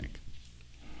Titanic.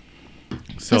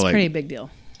 So That's like, pretty big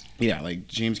deal. yeah, like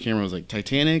James Cameron was like,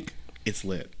 Titanic, it's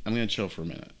lit. I'm gonna chill for a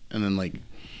minute, and then like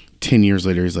 10 years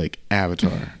later, he's like,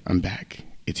 Avatar, I'm back.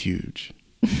 It's huge.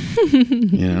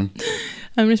 You know.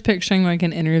 I'm just picturing like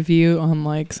an interview on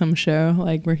like some show,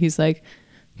 like where he's like,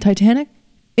 Titanic,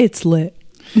 it's lit.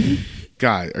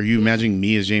 God, are you imagining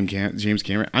me as James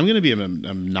Cameron? I'm going to be an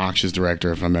obnoxious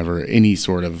director if I'm ever any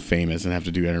sort of famous and have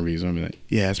to do interviews. I'm going to be like,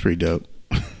 yeah, that's pretty dope.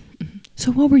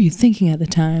 So what were you thinking at the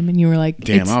time? And you were like,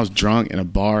 damn, I was drunk in a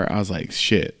bar. I was like,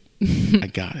 shit, I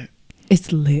got it.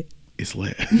 It's lit. It's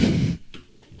lit.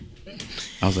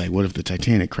 I was like, what if the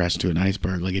Titanic crashed into an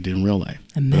iceberg like it did in real life?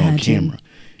 But on camera.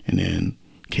 And then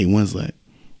Kate Winslet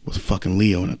was fucking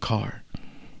Leo in a car.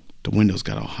 The windows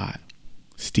got all hot.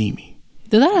 Steamy.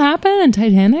 Did that happen in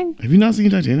Titanic? Have you not seen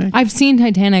Titanic? I've seen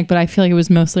Titanic, but I feel like it was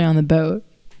mostly on the boat.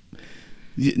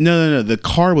 No. The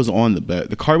car was on the boat.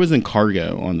 The car was in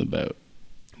cargo on the boat.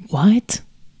 What?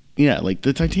 Yeah, like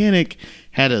the Titanic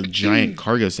had a giant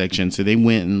cargo section, so they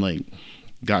went and like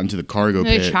got into the cargo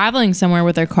They're pit. traveling somewhere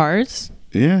with their cars.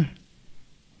 Yeah.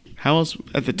 How else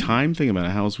at the time? Think about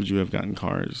it. How else would you have gotten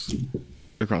cars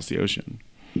across the ocean?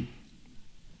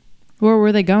 Where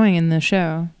were they going in the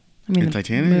show? I mean, In the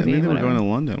Titanic, movie, I mean, they were whatever. going to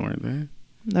London, weren't they?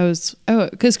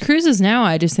 Because cruises now,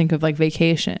 I just think of like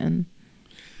vacation.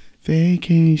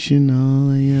 Vacation,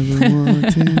 all I ever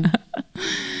wanted.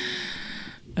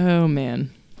 Oh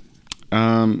man.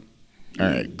 All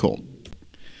right, cool.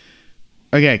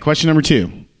 Okay, question number 2.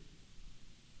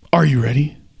 Are you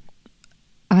ready?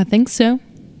 I think so.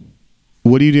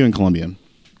 What do you do in Colombia?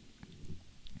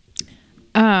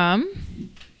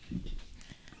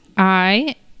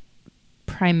 I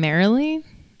primarily,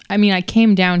 I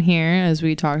came down here as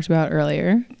we talked about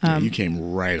earlier. Yeah, you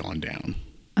came right on down.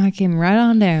 I came right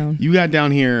on down. You got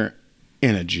down here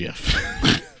in a jiff.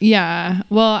 Yeah.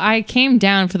 Well, I came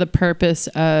down for the purpose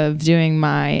of doing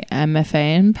my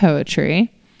MFA in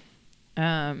poetry,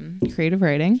 creative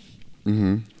writing.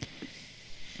 Mm-hmm.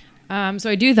 So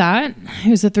I do that. It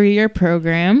was a 3-year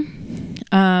program.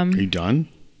 Are you done?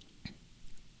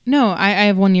 No, I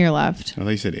have 1 year left. I thought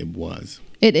you said it was.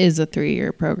 It is a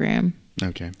 3-year program.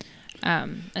 Okay.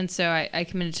 And so I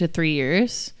committed to 3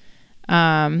 years.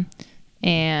 And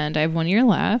I have 1 year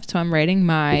left. So I'm writing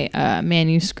my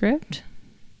manuscript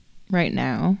right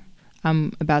now.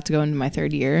 I'm about to go into my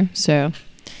 3rd year. So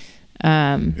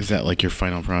Is that like your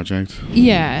final project?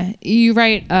 yeah, you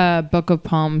write a book of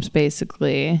poems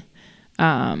basically.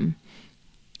 And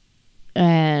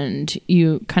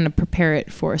you kind of prepare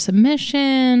it for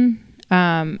submission.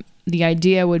 The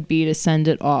idea would be to send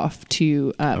it off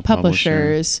to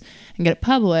publishers and get it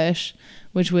published,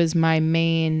 which was my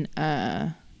main,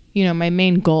 my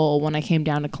main goal when I came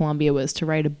down to Columbia was to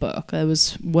write a book. That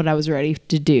was what I was ready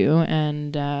to do,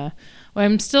 and what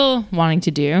I'm still wanting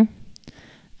to do.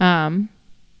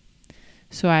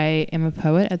 So I am a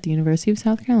poet at the University of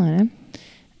South Carolina.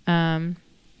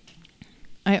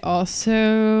 I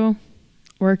also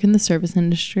work in the service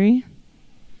industry.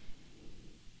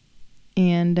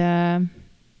 And I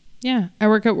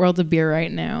work at World of Beer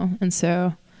right now. And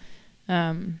so,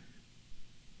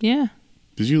 yeah.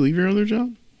 Did you leave your other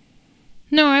job?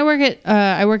 No, I work at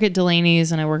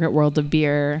Delaney's and I work at World of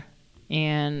Beer,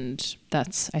 and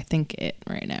that's I think it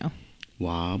right now.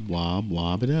 Wob, wob,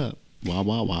 wob it up. Wob,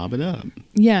 wob, wob it up.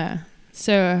 Yeah.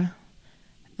 So,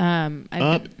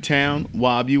 Uptown,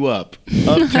 wob you up.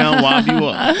 Uptown, wob you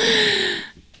up.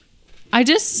 I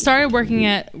just started working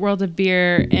at World of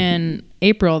Beer in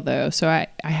April, though, so I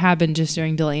have been just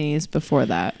doing Delaney's before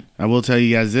that. I will tell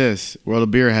you guys this. World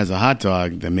of Beer has a hot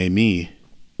dog that made me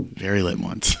very lit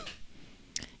once.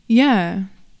 Yeah.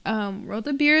 World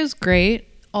of Beer is great,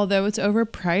 although it's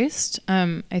overpriced.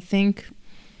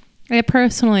 I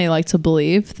personally like to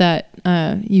believe that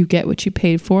you get what you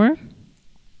paid for.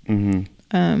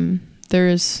 Mm-hmm.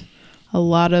 There's a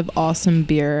lot of awesome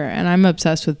beer, and I'm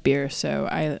obsessed with beer, so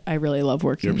I really love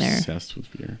working You're there. obsessed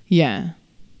with beer. Yeah.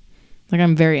 Like,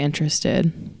 I'm very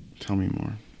interested. Tell me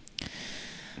more.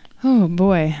 Oh,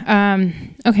 boy.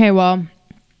 Okay, well,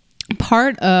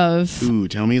 part of Ooh,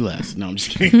 tell me less. No, I'm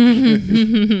just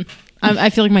kidding. I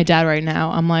feel like my dad right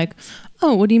now. I'm like,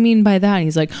 oh, what do you mean by that? And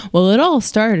he's like, well, it all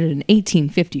started in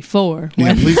 1854.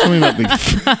 Yeah, please tell me about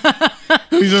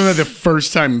the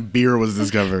first time beer was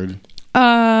discovered.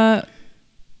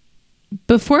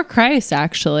 Before Christ,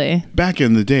 actually. Back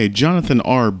in the day, Jonathan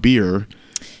R. Beer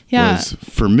Yeah. was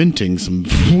fermenting some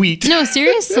wheat. No,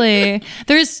 seriously.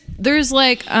 There's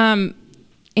like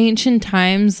ancient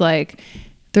times, like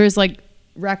there's like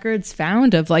records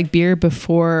found of like beer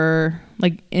before,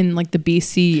 like in like the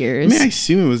BC years. I mean, I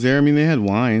assume it was there. I mean, they had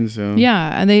wine, so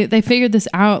Yeah, and they figured this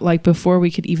out like before we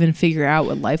could even figure out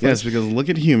what life yes, was. because look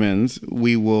at humans.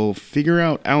 We will figure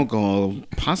out alcohol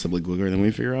possibly quicker than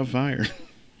we figure out fire.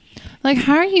 Like,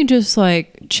 how are you just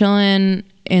like chilling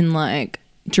in like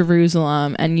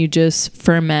Jerusalem and you just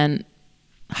ferment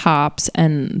hops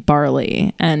and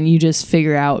barley and you just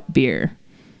figure out beer?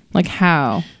 Like,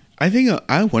 how? I think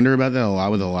I wonder about that a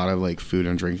lot with a lot of like food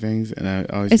and drink things, and I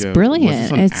always It's go, brilliant. Was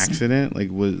this an It's- accident? Like,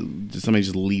 did somebody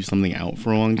just leave something out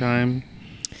for a long time?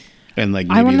 And like,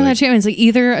 I maybe, wonder like, that too. It's like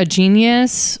either a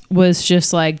genius was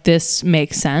just like, this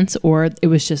makes sense, or it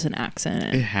was just an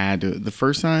accident. it had to. The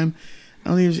first time, I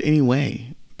don't think there's any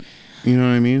way. You know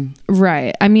what I mean?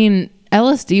 Right. I mean,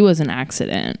 LSD was an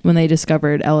accident when they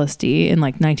discovered LSD in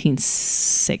like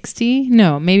 1960.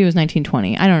 No, maybe it was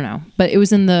 1920. I don't know. But it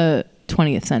was in the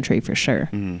 20th century for sure.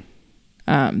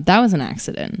 That was an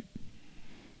accident.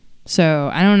 So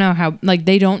I don't know how, like,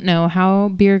 they don't know how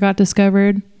beer got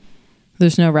discovered.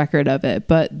 There's no record of it,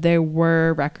 but there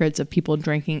were records of people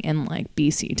drinking in like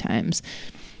BC times.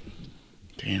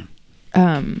 Damn.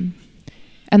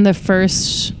 And the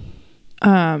first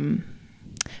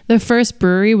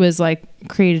brewery was like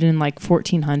created in like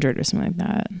 1400 or something like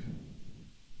that.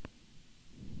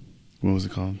 What was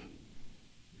it called?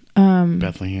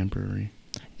 Bethlehem Brewery.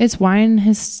 It's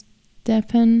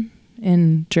Weinhesteffen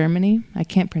in Germany. I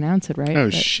can't pronounce it right. Oh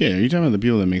but shit! Are you talking about the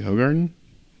people that make Hogarden?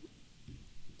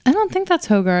 I don't think that's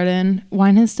Hogarden.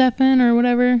 Weinhesteffen or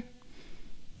whatever.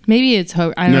 Maybe it's I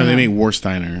don't know. No, they make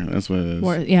Warsteiner. That's what it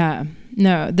is. Yeah.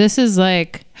 No, this is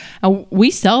like we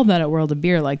sell that at World of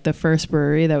Beer, like the first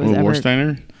brewery that was Oh, ever.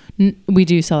 Warsteiner? We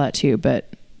do sell that too,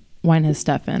 but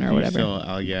Weinhesteffen or whatever. You sell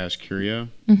Allagash Curio?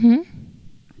 Mm-hmm.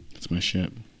 That's my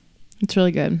shit. It's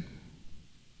really good.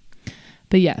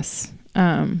 But yes,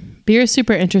 beer is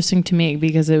super interesting to me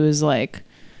because it was like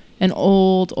an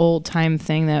old time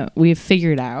thing that we've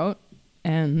figured out,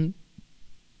 and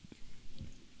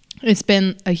it's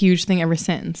been a huge thing ever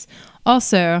since.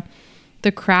 Also,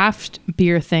 the craft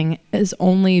beer thing has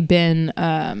only been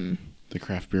The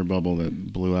craft beer bubble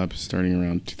that blew up starting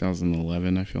around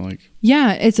 2011, I feel like.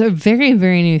 yeah, it's a very,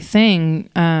 very new thing.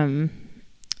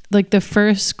 Like the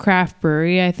first craft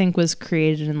brewery, I think, was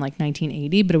created in like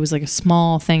 1980, but it was like a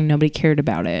small thing. Nobody cared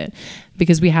about it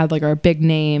because we had like our big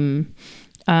name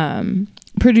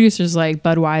producers like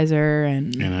Budweiser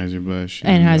and Anheuser-Busch.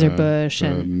 Anheuser-Busch the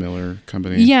and Miller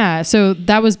Company. yeah. So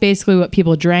that was basically what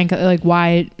people drank. Like,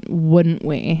 why wouldn't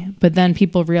we? But then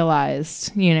people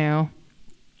realized, you know,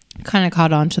 kind of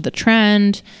caught on to the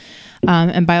trend.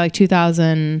 And by like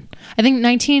 2000, I think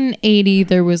 1980,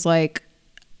 there was like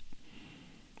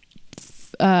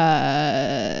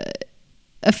a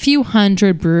few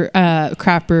hundred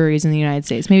craft breweries in the United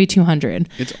States, maybe 200.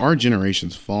 It's our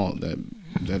generation's fault that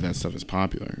stuff is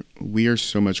popular. We are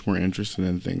so much more interested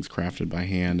in things crafted by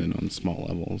hand and on small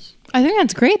levels. I think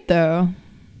that's great, though.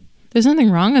 There's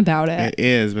nothing wrong about it. It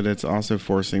is, but it's also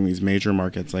forcing these major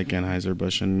markets like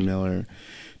Anheuser-Busch and Miller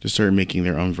to start making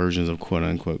their own versions of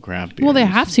quote-unquote craft beer. Well, they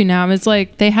have to now. It's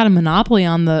like they had a monopoly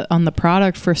on the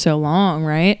product for so long,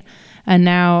 right? And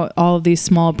now all of these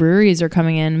small breweries are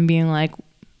coming in and being like,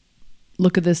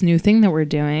 look at this new thing that we're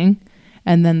doing.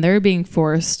 And then they're being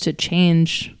forced to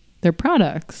change their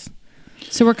products.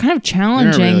 So we're kind of They're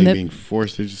challenging not really that. being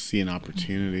forced to just see an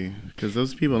opportunity because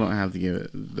those people don't have to give it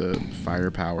the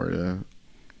firepower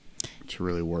to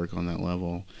really work on that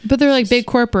level. But they're like big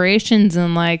corporations,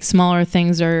 and like smaller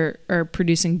things are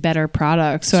producing better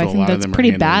products. So I a think lot of that's them are pretty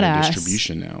handling their badass.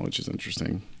 distribution now, which is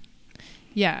interesting.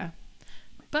 Yeah.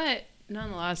 But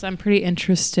nonetheless, I'm pretty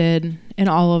interested in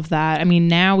all of that. I mean,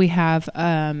 now we have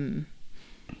at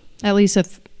least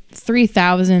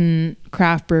 3,000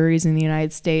 craft breweries in the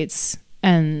United States,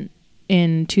 and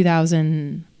in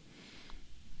 2010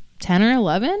 or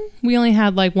 11, we only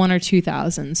had like 1,000 or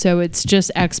 2,000. So it's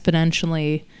just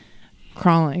exponentially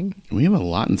crawling. We have a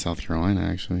lot in South Carolina,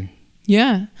 actually.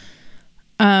 Yeah.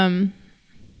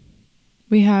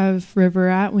 We have River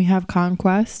Rat, we have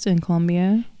Conquest in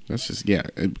Columbia. That's just, yeah.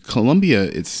 Columbia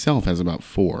itself has about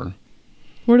 4.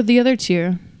 What are the other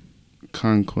two?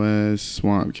 Conquest,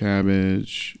 Swamp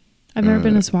Cabbage. I've never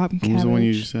been to Swamp What was the one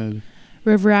you Cabbage. just said?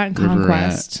 River Rat and River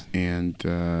Conquest. Rat and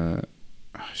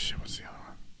shit, what's the other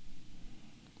one?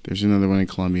 There's another one in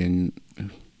Colombia, and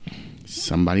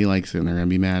somebody likes it, and they're gonna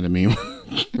be mad at me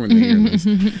when they hear this.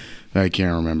 I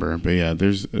can't remember, but yeah,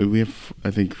 we have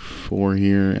I think 4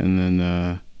 here, and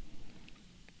then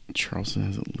Charleston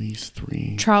has at least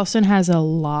 3. Charleston has a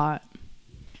lot.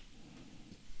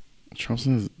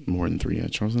 Charleston has more than 3. Yeah,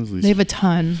 Charleston has at least They have a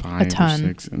ton. 5 A ton. or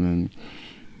 6, and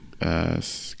then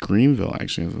Greenville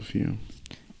actually has a few.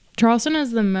 Charleston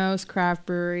has the most craft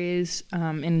breweries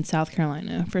in South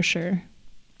Carolina, for sure.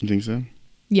 You think so?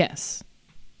 Yes.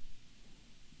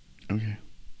 Okay.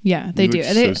 Yeah, they You do. look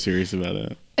They, so serious about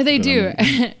it. they But do.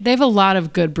 I'm like, They have a lot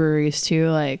of good breweries too.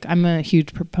 Like, I'm a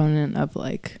huge proponent of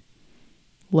like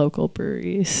local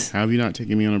breweries. how have you not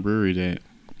taken me on a brewery date?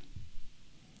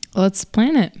 Let's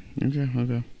plan it.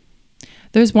 Okay.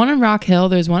 There's one in Rock Hill.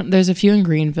 There's a few in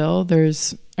Greenville.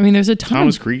 There's a ton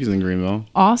Thomas of Creek is in Greenville.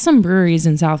 awesome breweries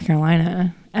in South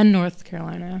Carolina and North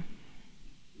Carolina.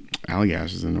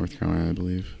 Allagash is in North Carolina, I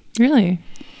believe. Really?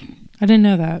 I didn't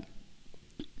know that.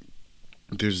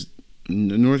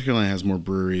 North Carolina has more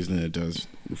breweries than it does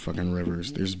fucking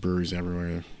rivers. There's breweries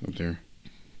everywhere up there.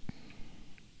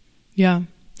 Yeah.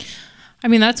 I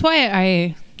mean, that's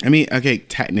why okay,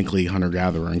 technically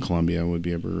Hunter-Gatherer in Columbia would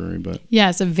be a brewery, but yeah,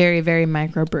 it's a very, very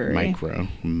micro brewery. micro.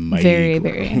 Very,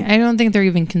 very. I don't think they're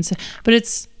even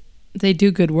but they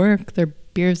do good work. Their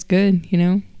beer's good, you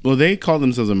know? Well, they called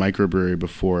themselves a microbrewery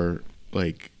before,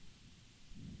 like,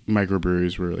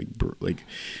 microbreweries were like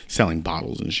selling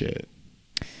bottles and shit.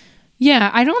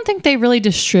 Yeah, I don't think they really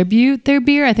distribute their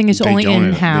beer. I think it's only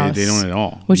in-house. They don't at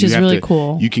all. Which is really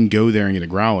cool. You can go there and get a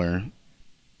growler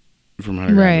from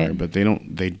Hunter-Gatherer, Right. but they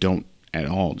don't at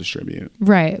all distribute.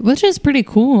 Right, which is pretty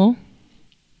cool.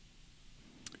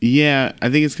 Yeah, I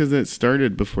think it's because it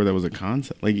started before that was a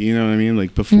concept. Like, you know what I mean?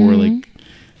 Like, before, like,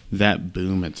 that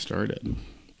boom had started.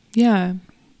 Yeah.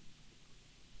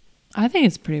 I think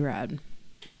it's pretty rad.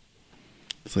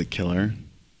 It's like killer.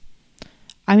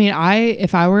 I mean,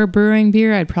 if I were brewing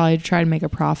beer, I'd probably try to make a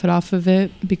profit off of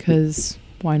it because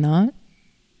why not?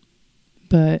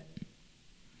 But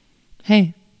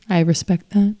hey, I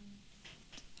respect that.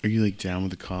 Are you, like, down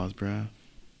with the cause, bro?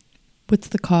 What's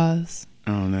the cause?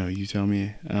 I don't know. You tell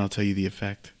me, and I'll tell you the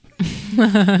effect.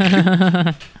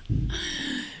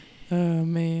 Oh,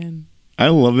 man. I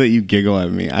love that you giggle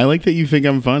at me. I like that you think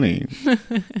I'm funny.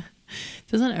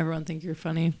 Doesn't everyone think you're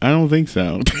funny? I don't think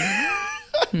so.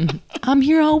 I'm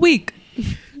here all week.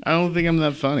 I don't think I'm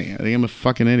that funny. I think I'm a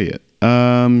fucking idiot.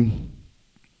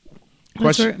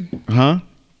 Question.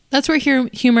 That's where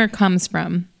humor comes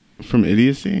from. From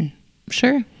idiocy?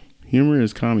 Sure. Humor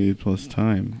is comedy plus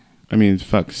time. I mean,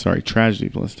 tragedy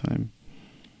plus time.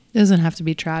 It doesn't have to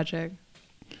be tragic.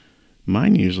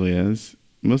 Mine usually is.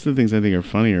 Most of the things I think are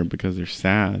funny are because they're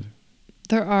sad.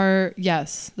 There are,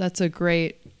 yes, that's a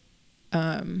great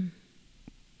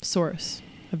source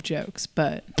of jokes,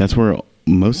 but That's where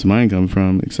most of mine come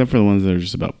from, except for the ones that are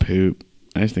just about poop.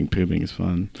 I just think pooping is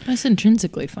fun. that's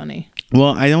intrinsically funny.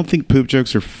 Well, I don't think poop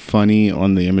jokes are funny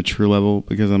on the immature level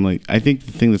because I think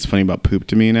the thing that's funny about poop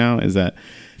to me now is that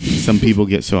some people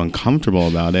get so uncomfortable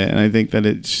about it, and I think that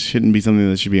it shouldn't be something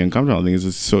that should be uncomfortable. I think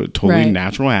it's a totally Right.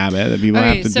 natural habit that people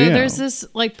have to do. So there's this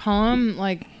like poem,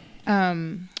 like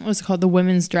what's it called? The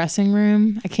Women's Dressing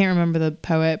Room. I can't remember the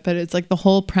poet, but it's like the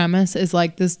whole premise is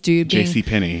like this dude being J.C.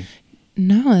 Penney.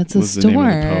 No, that's a was the store.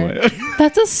 name of the poet.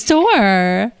 That's a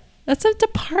store. That's a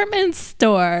department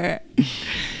store.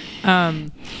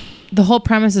 The whole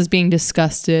premise is being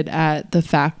disgusted at the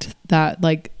fact that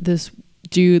like this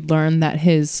dude learned that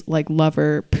his like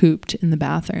lover pooped in the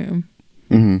bathroom.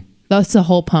 Mm-hmm. That's the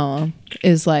whole poem,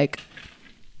 is like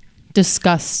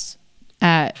disgust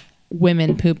at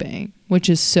women pooping, which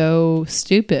is so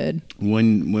stupid.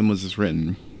 When was this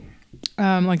written?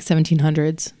 Like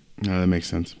 1700s. No, that makes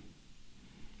sense.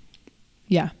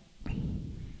 Yeah.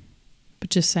 But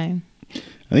just saying.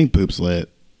 I think poop's lit.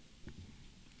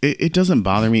 It doesn't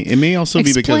bother me. It may also be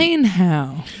because Explain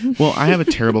how. well, I have a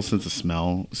terrible sense of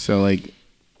smell. So like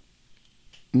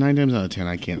 9 times out of 10,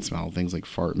 I can't smell things like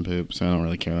fart and poop. So I don't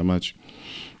really care that much.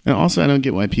 And also, I don't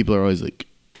get why people are always like,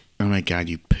 "Oh my god,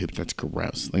 you pooped. That's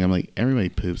gross." Like I'm like, everybody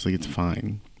poops. Like it's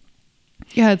fine.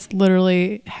 Yeah, it's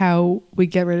literally how we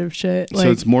get rid of shit. Like,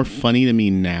 So it's more funny to me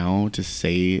now to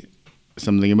say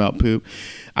something about poop.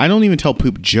 I don't even tell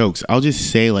poop jokes. I'll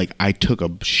just say like I took a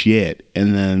shit,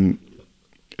 and then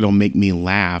it'll make me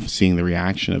laugh seeing the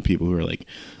reaction of people who are like,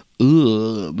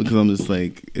 ugh, because I'm just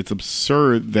like, it's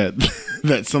absurd that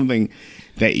that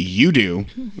that you do,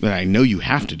 that I know you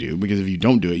have to do, because if you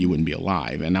don't do it, you wouldn't be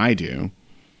alive, and I do,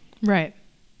 Right.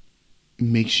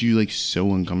 makes you like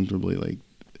so uncomfortably like,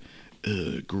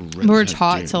 gross. We're How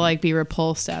taught dare to you. like be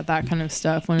repulsed at that kind of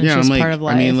stuff when it's Yeah, just I'm like, part of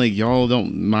life. I mean, like, y'all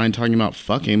don't mind talking about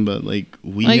fucking, but like,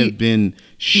 we Like- have been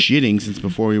shitting since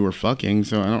before we were fucking,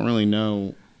 so I don't really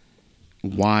know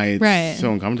why it's Right.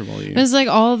 so uncomfortable to you. There's like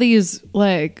all these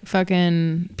like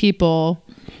fucking people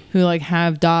who like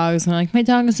have dogs and like, my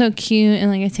dog is so cute and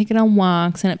like I take it on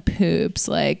walks and it poops.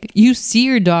 Like you see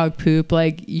your dog poop,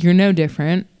 like you're no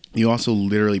different. You also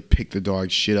literally pick the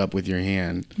dog shit up with your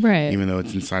hand, Right. even though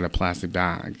it's inside a plastic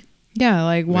bag. Yeah,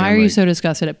 like why Yeah, are you like- so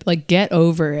disgusted? Like get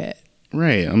over it.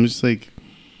 Right. I'm just like,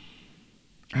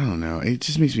 I don't know. It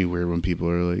just makes me weird when people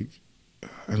are like,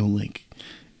 I don't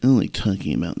like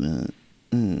talking about that.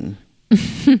 I'm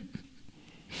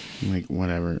like,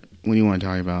 whatever. When you want to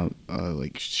talk about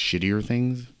like shittier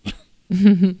things,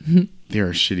 there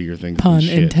are shittier things. Pun than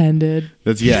shit. intended.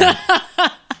 That's yeah.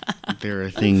 There are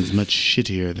things much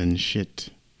shittier than shit.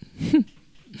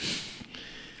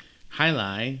 Hi,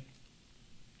 Lai.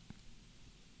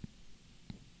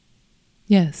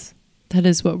 Yes. That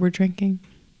is what we're drinking.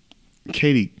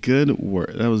 Katie, good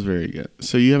work. That was very good.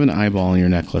 So you have an eyeball in your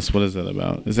necklace. What is that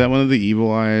about? Is that one of the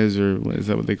evil eyes, or what, is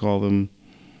that what they call them?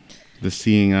 The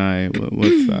seeing eye.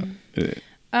 What's that?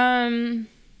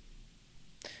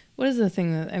 What is the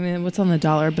thing that, I mean, what's on the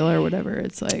dollar bill or whatever?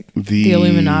 It's like The- the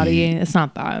Illuminati. It's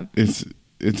not that.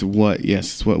 It's what? Yes,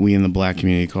 it's what we in the black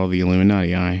community call the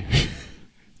Illuminati eye.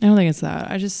 I don't think it's that.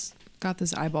 I just got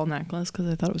this eyeball necklace because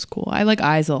I thought it was cool. I like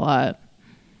eyes a lot.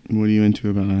 What are you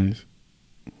into about eyes?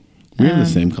 We have the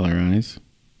same color eyes.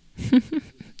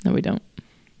 No, we don't.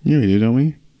 Yeah, we do, don't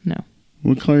we? No.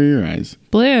 What color are your eyes?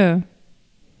 Blue.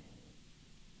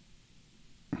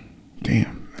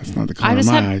 Damn, that's not the I color of just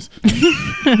my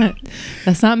have- eyes.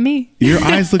 That's not me. Your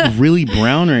eyes look really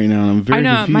brown right now, and I'm very I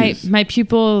know confused. my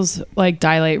pupils like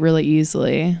dilate really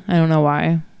easily. I don't know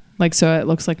why. Like so, it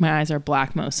looks like my eyes are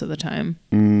black most of the time,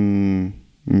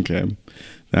 Okay,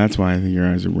 that's why I think your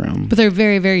eyes are brown. but they're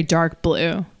very very dark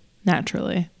blue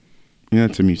naturally. Yeah,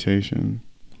 it's a mutation.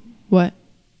 What?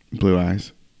 Blue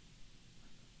eyes.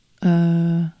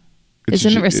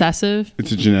 Isn't a it recessive?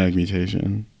 It's a genetic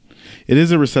mutation. It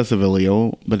is a recessive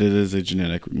allele, but it is a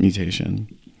genetic mutation.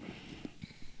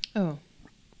 Oh.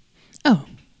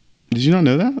 Did you not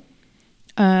know that?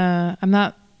 I'm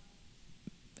not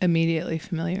immediately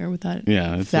familiar with that.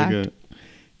 Yeah, it's fact.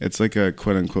 like a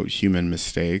quote unquote human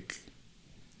mistake,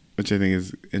 which I think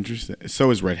is interesting. So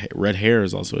is red hair. Red hair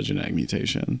is also a genetic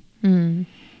mutation.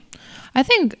 I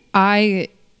think eye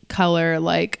color,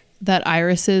 like that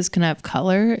irises can have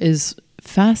color, is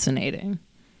fascinating.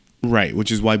 Right,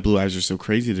 which is why blue eyes are so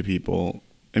crazy to people,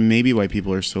 and maybe why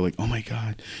people are so like, oh my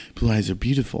god, blue eyes are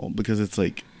beautiful, because it's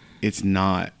like, it's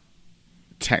not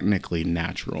technically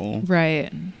natural.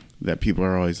 Right. That people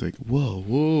are always like,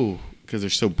 whoa, because they're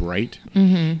so bright.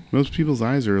 Most people's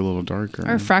eyes are a little darker.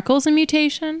 Are freckles a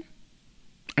mutation?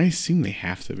 I assume they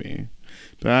have to be,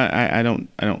 but I don't.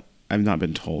 I've not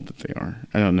been told that they are.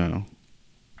 I don't know,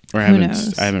 or Who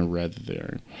knows? I haven't read that they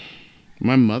are.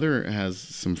 My mother has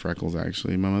some freckles,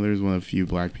 actually. My mother is one of the few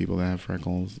black people that have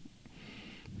freckles.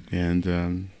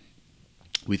 And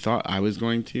we thought I was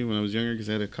going to when I was younger, because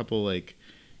I had a couple, like,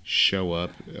 show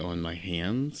up on my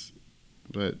hands.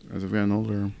 But as I've gotten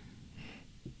older,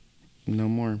 no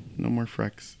more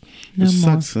frecks. No Which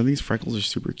more. sucks. Some of these freckles are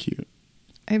super cute.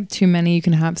 I have too many. You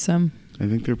can have some. I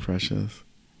think they're precious.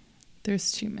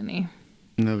 There's too many.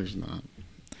 No, there's not.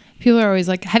 People are always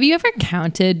like, have you ever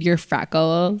counted your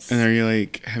freckles? And are you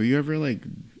like, have you ever, like,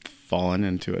 fallen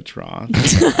into a trough?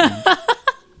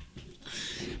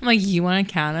 I'm like, you want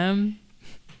to count them?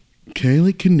 Can I,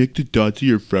 like, connect the dots of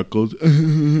your freckles?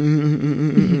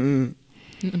 I'm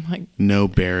like, No,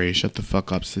 Barry, shut the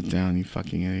fuck up. Sit down, you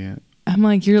fucking idiot.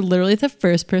 you're literally the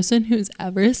first person who's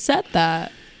ever said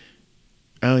that.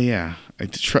 Oh, yeah.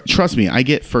 Trust me, I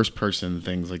get first person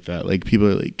things like that. Like, people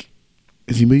are like,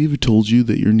 has anybody ever told you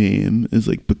that your name is,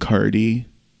 like, Bacardi?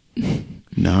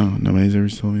 No, nobody's ever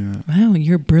told me that. Wow,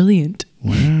 you're brilliant.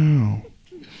 Wow.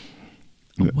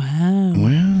 Wow.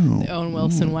 Wow. Owen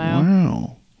Wilson, wow.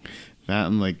 Wow. That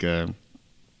and, like, people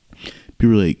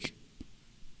are like,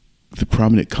 the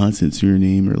prominent consonants to your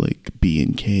name are, like, B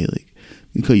and K. Like,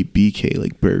 we call you BK,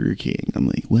 like Burger King. I'm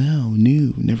like, wow,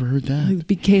 new. Never heard that. Like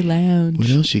BK Lounge. What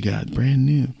else you got? Brand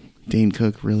new. Dane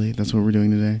Cook, really? That's what we're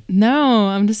doing today? No,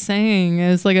 I'm just saying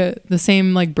it's like the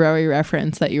same like Broy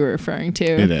reference that you were referring to.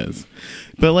 It is.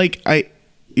 But like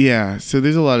so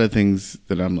there's a lot of things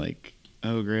that I'm like,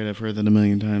 oh great, I've heard that a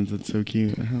million times. That's so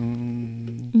cute.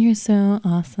 Oh. You're so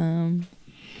awesome.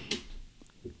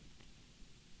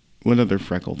 What other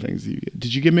freckle things do you get?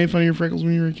 Did you get made fun of your freckles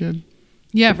when you were a kid?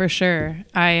 Yeah, for sure.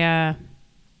 My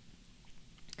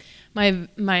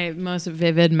most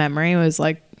vivid memory was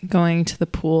like going to the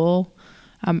pool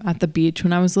at the beach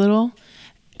when I was little,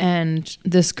 and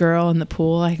this girl in the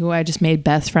pool who I just made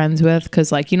best friends with,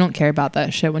 because like you don't care about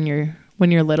that shit when you're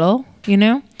little, you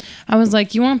know. I was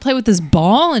like, "You want to play with this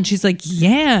ball?" And she's like,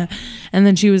 "Yeah." And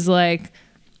then she was like,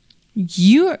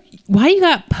 "Why you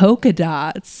got polka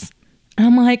dots?" And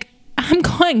I'm like, "I'm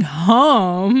going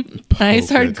home." And I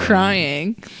started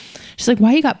crying. She's like,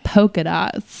 "Why you got polka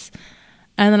dots?"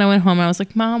 And then I went home and I was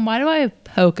like, "Mom, why do I have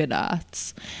polka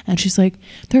dots?" And she's like,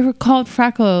 "They're called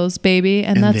freckles, baby.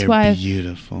 And that's why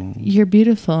beautiful. You're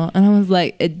beautiful." And I was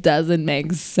like, "It doesn't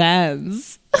make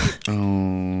sense."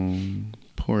 Oh,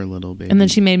 poor little baby. And then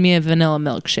she made me a vanilla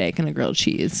milkshake and a grilled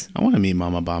cheese. I want to meet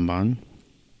Mama Bonbon.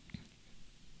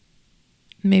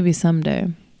 Maybe someday.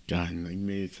 God, you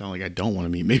made it sound like I don't want to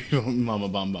meet maybe Mama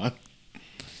Bonbon.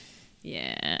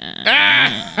 Yeah.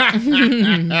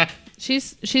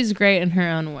 She's great in her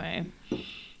own way.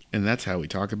 And that's how we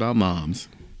talk about moms.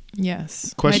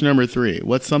 Yes. Question number 3.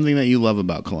 What's something that you love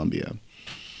about Colombia?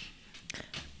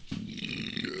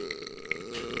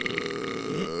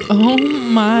 Oh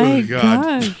my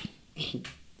God. God.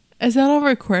 Is that all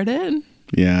recorded?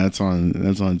 Yeah, that's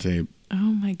on tape. Oh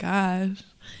my gosh.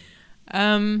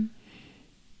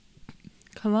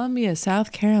 Columbia,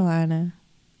 South Carolina.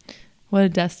 What a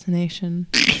destination.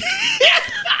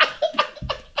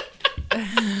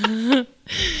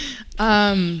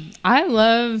 I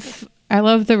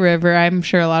love the river. I'm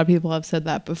sure a lot of people have said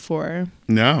that before.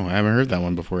 No, I haven't heard that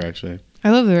one before, actually. I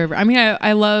love the river. I mean,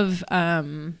 I love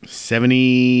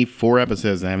 74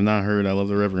 episodes. I have not heard I love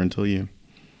the river until you.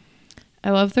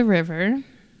 I love the river.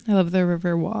 I love the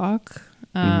river walk.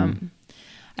 I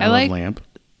love Lamp.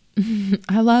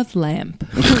 I love Lamp.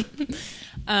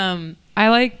 I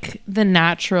like the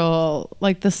natural,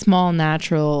 like the small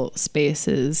natural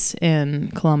spaces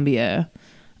in Colombia.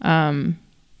 The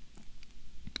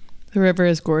river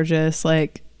is gorgeous.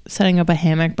 Like setting up a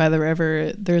hammock by the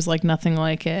river, there's like nothing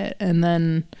like it. And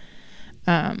then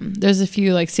there's a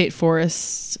few like state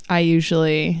forests I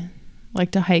usually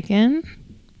like to hike in,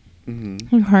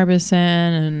 like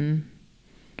Harbison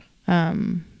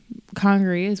and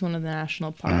Congaree is one of the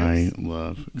national parks. I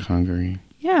love Congaree.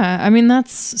 Yeah, I mean,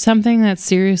 that's something that's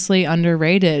seriously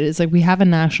underrated. It's like we have a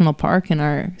national park in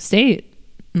our state,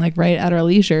 like right at our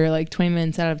leisure, like 20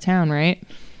 minutes out of town, right?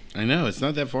 I know, it's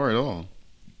not that far at all.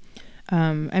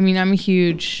 I mean, I'm a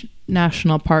huge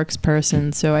national parks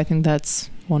person, so I think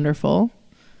that's wonderful.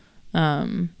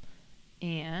 And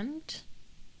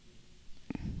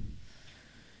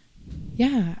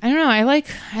yeah, I don't know. I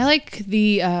like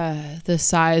the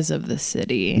size of the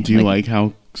city. Do you like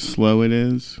how slow it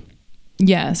is?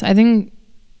 Yes, I think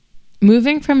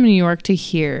moving from New York to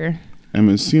here, I'm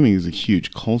assuming it's a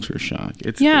huge culture shock.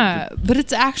 Yeah, but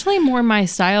it's actually more my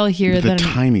style here than... The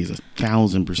timing is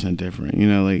 1,000% different. You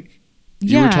know, like,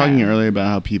 you were talking earlier about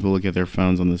how people look at their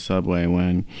phones on the subway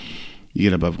when you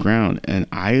get above ground. And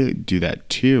I do that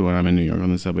too when I'm in New York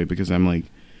on the subway, because I'm like,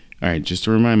 all right, just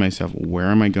to remind myself, where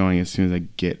am I going as soon as I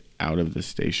get out of the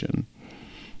station?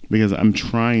 Because I'm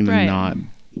trying to not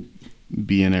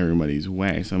be in everybody's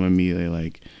way. So I'm immediately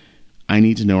like, I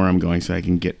need to know where I'm going so I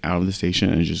can get out of the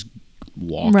station and just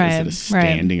walk instead of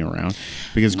standing around.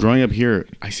 Because growing up here,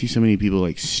 I see so many people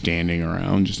like standing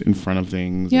around just in front of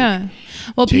things. Yeah.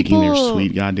 Well, taking their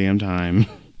sweet goddamn time.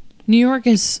 New York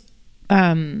is,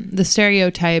 the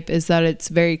stereotype is that it's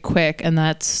very quick, and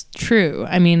that's true.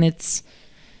 I mean,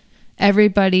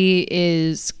 everybody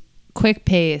is quick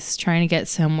pace, trying to get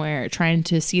somewhere, trying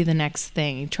to see the next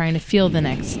thing, trying to feel the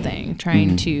next thing,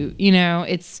 trying to, you know,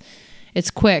 it's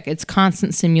quick. It's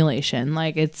constant simulation.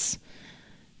 Like it's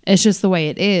just the way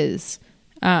it is.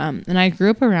 And I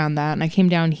grew up around that, and I came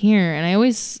down here, and I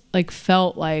always like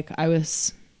felt like I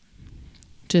was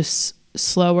just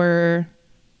slower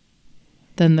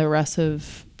than the rest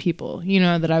of people, you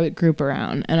know, that I would group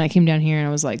around. And I came down here and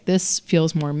I was like, this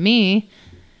feels more me,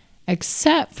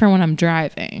 except for when I'm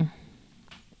driving.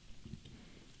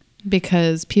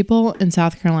 Because people in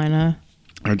South Carolina,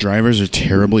 our drivers are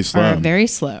terribly slow. Are very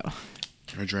slow.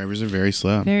 Our drivers are very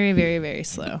slow. Very, very, very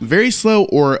slow. Very slow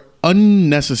or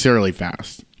unnecessarily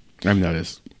fast, I've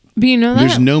noticed. But you know that?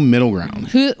 There's no middle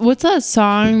ground. What's that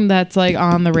song that's like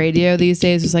on the radio these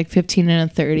days? It's like 15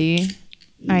 and a 30.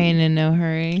 I ain't in no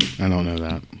hurry. I don't know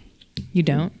that. You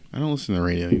don't? I don't listen to the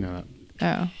radio, you know Oh.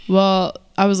 that. Well,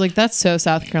 I was like, that's so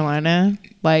South Carolina.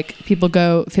 Like, people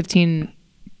go 15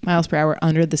 miles per hour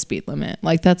under the speed limit.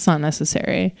 Like, that's not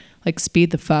necessary. Like,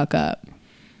 speed the fuck up.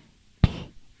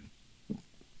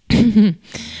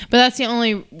 But that's the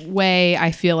only way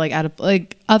I feel like out of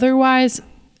like otherwise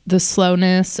the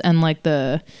slowness and like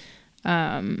the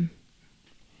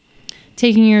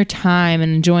taking your time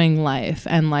and enjoying life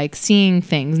and like seeing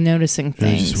things, noticing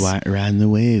things. Just riding the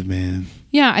wave, man.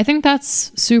 Yeah, I think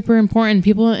that's super important.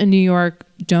 People in New York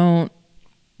don't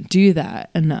do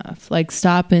that enough. Like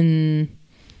stop and,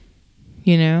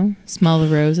 smell the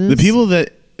roses. The people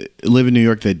that live in New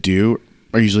York that do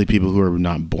are usually people who are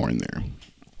not born there.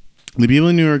 The people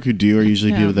in New York who do are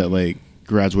usually people that like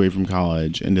graduate from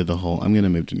college and did the whole I'm going to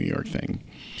move to New York thing.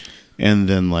 And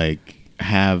then like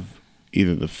have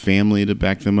either the family to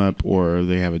back them up or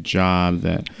they have a job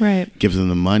that gives them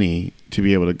the money to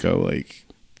be able to go like,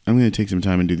 I'm going to take some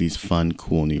time and do these fun,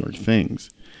 cool New York things.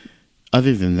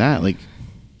 Other than that, like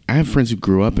I have friends who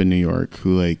grew up in New York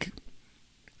who like,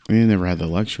 they never had the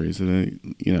luxury. So they,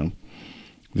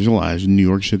 there's a lot of New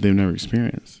York shit they've never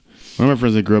experienced. One of my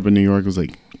friends that grew up in New York was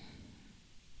like,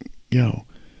 yo,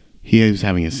 he was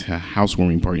having his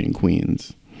housewarming party in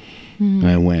Queens. And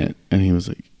I went and he was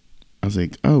like, I was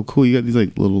like, oh, cool. You got these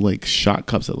like little like shot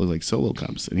cups that look like Solo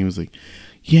cups. And he was like,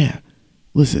 yeah,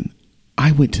 listen,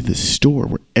 I went to this store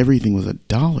where everything was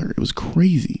 $1. It was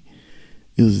crazy.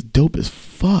 It was dope as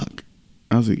fuck.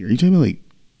 I was like, are you talking about like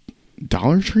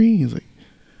Dollar Tree? He was like,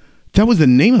 that was the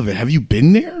name of it. Have you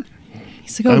been there?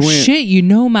 He's like, shit, you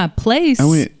know my place. I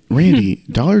went, Randy,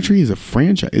 Dollar Tree is a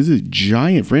franchise. It's a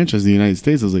giant franchise in the United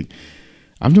States. I was like,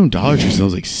 I've known Dollar Tree since I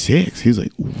was like 6. He was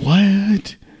like,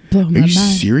 what? Blow my Are you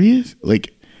mind. serious?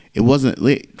 Like, it wasn't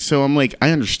like, so I'm like, I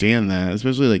understand that,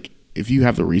 especially like if you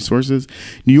have the resources.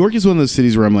 New York is one of those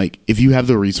cities where I'm like, if you have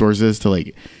the resources to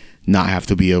like not have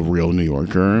to be a real New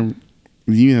Yorker,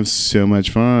 you have so much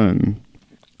fun.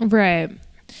 Right.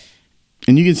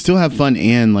 And you can still have fun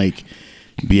and like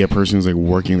be a person who's like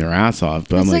working their ass off.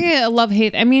 But It's I'm like a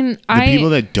love-hate. I mean, the people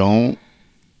that don't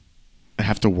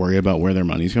have to worry about where their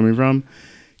money's coming from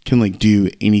can like do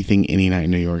anything any night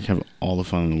in New York, have all the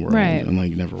fun in the world, Right. and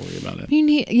like never worry about it.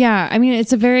 I mean,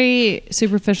 it's a very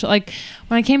superficial. Like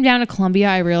when I came down to Columbia,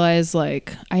 I realized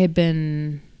like I had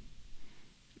been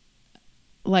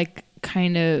like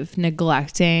kind of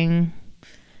neglecting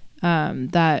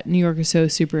that New York is so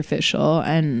superficial,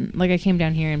 and like I came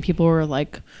down here and people were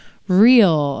like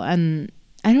real, and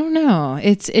I don't know.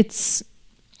 It's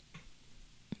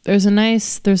there's a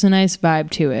nice vibe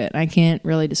to it. I can't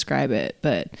really describe it,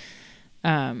 but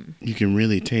You can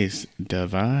really taste the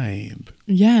vibe.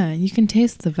 yeah, you can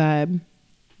taste the vibe.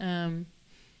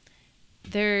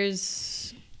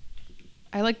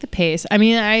 I like the pace. I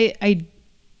mean, I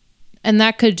and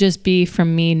that could just be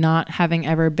from me not having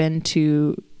ever been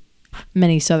to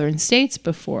many southern states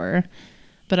before,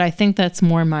 but I think that's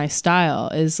more my style,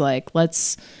 is like,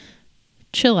 let's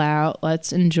chill out,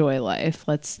 let's enjoy life,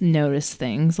 let's notice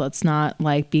things, let's not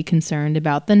like be concerned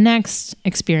about the next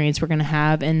experience we're going to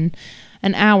have in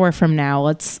an hour from now.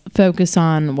 Let's focus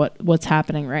on what's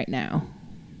happening right now.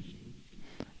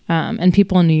 And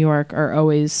people in New York are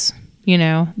always,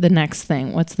 the next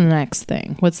thing. What's the next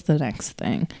thing? What's the next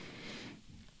thing?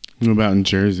 What about in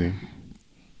Jersey?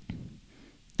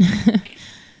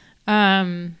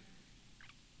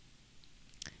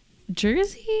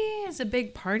 Jersey is a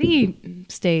big party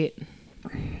state.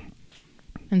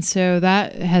 And so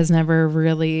that has never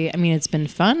really, I mean, it's been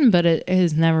fun, but it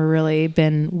has never really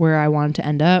been where I wanted to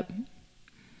end up.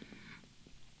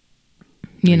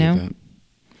 You know?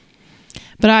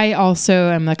 But I also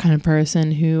am the kind of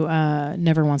person who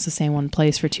never wants to stay in one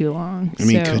place for too long. I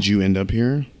mean, could you end up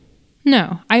here?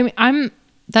 No, I'm.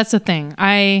 That's the thing.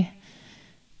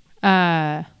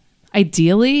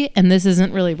 Ideally, and this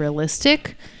isn't really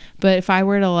realistic, but if I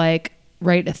were to like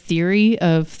write a theory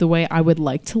of the way I would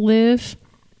like to live,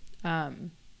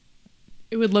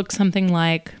 it would look something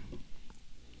like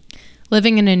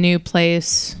living in a new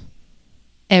place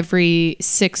every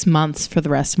 6 months for the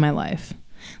rest of my life.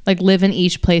 Like live in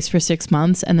each place for 6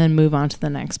 months and then move on to the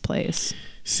next place.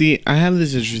 See, I have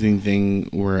this interesting thing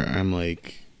where I'm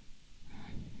like,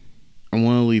 I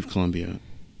want to leave Columbia,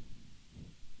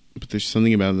 but there's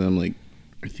something about them like,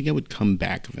 I think I would come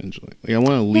back eventually. Like I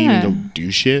want to leave and go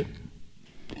do shit.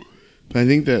 But I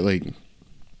think that like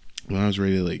when I was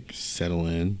ready to like settle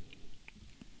in.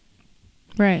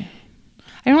 Right.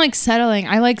 I don't like settling.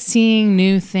 I like seeing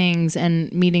new things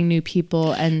and meeting new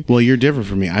people. And well, you're different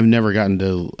from me. I've never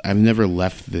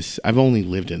left this. I've only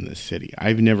lived in this city.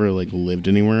 I've never like lived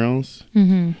anywhere else.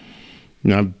 Mm-hmm.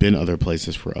 I've been other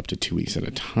places for up to 2 weeks at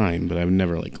a time, but I've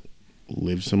never like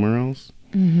lived somewhere else.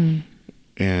 Mm-hmm.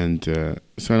 And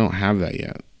so I don't have that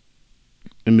yet.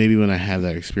 And maybe when I have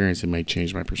that experience, it might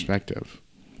change my perspective.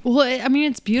 Well, I mean,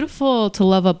 it's beautiful to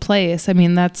love a place. I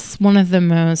mean, that's one of the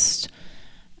most.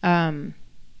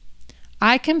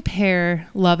 I compare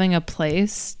loving a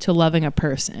place to loving a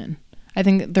person. I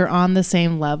think they're on the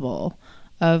same level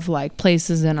of like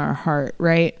places in our heart,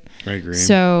 right? I agree.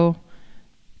 So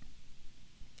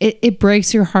it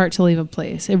breaks your heart to leave a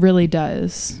place. It really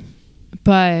does.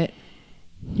 But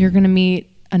you're going to meet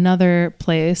another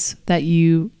place that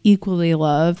you equally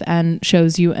love and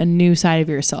shows you a new side of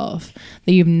yourself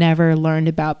that you've never learned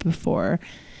about before.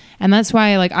 And that's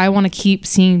why like I want to keep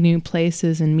seeing new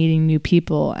places and meeting new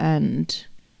people and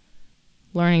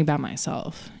learning about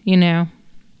myself, you know?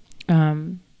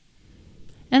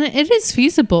 And it is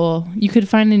feasible. You could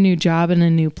find a new job in a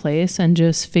new place and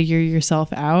just figure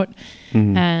yourself out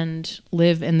and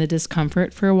live in the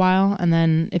discomfort for a while. And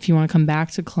then if you want to come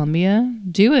back to Columbia,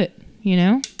 do it, you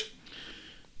know?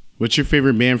 What's your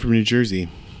favorite band from New Jersey?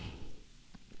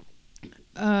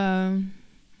 I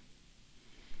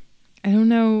don't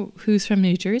know who's from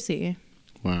New Jersey.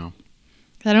 Wow.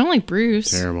 I don't like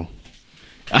Bruce. Terrible.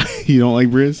 You don't like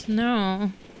Bruce?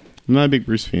 No, I'm not a big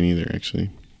Bruce fan either, actually.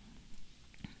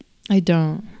 I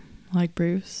don't like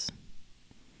Bruce.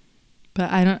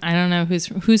 But I don't know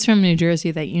who's from New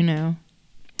Jersey that you know.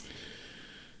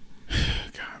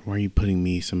 God, why are you putting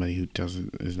me, somebody who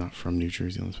is not from New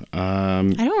Jersey, on this?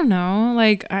 I don't know.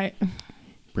 Like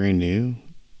Brand New?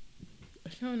 I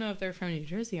don't know if they're from New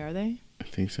Jersey, are they? I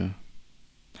think so.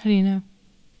 How do you know?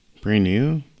 Brand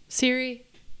New? Siri?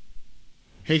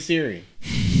 Hey Siri.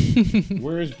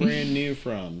 Where is Brand New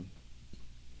from?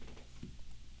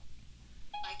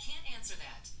 I can't answer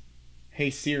that. Hey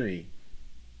Siri.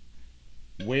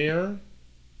 Where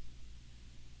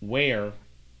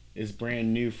is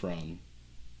Brand New from?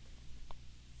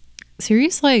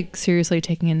 Siri's like seriously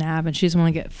taking a nap and she doesn't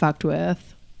want to get fucked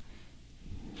with.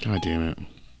 God damn it.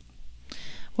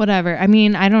 Whatever. I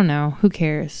mean, I don't know. Who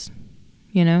cares?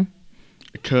 You know?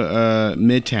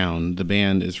 Midtown, the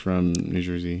band, is from New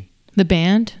Jersey. The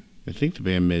band? I think the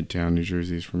band Midtown, New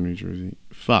Jersey is from New Jersey.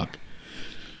 Fuck.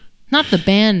 Not the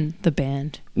band, the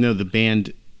band. No, the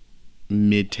band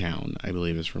Midtown, I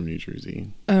believe, is from New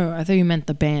Jersey. Oh, I thought you meant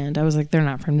the band. I was like, they're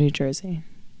not from New Jersey.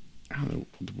 I don't know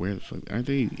where the fuck aren't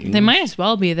they? English? They might as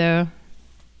well be, though.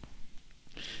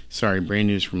 Sorry, Brand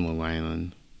New is from Long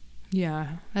Island.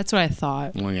 Yeah, that's what I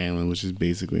thought. Long Island, which is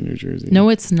basically New Jersey. No,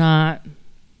 it's not.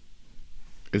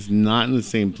 It's not in the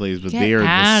same place, but Get they are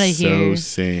outta the here. so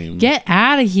same. Get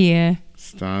out of here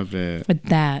Stop it. with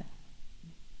that.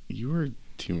 You are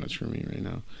too much for me right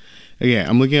now. Okay,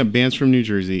 I'm looking at bands from New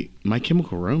Jersey. My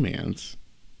Chemical Romance.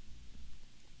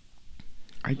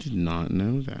 I did not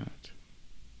know that.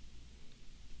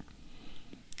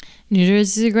 New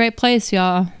Jersey's a great place,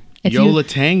 y'all. Yola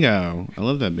Tango. I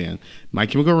love that band. My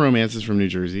Chemical Romance is from New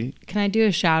Jersey. Can I do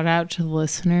a shout out to the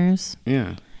listeners?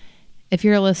 Yeah. If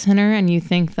you're a listener and you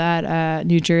think that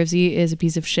New Jersey is a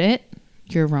piece of shit,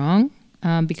 you're wrong.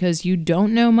 Because you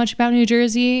don't know much about New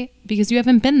Jersey because you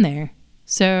haven't been there.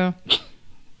 So,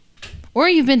 or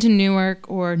you've been to Newark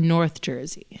or North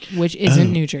Jersey, which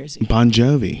isn't New Jersey. Bon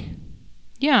Jovi.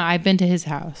 Yeah, I've been to his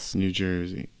house. New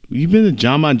Jersey. You've been to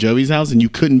John Bon Jovi's house and you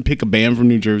couldn't pick a band from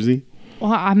New Jersey?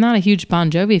 Well, I'm not a huge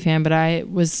Bon Jovi fan, but I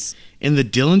was... And the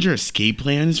Dillinger Escape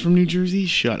Plan is from New Jersey?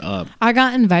 Shut up. I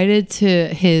got invited to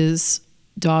his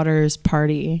daughter's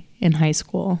party in high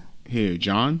school. Who,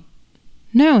 John?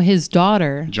 No, his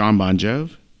daughter. John Bon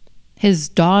Jovi? His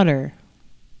daughter.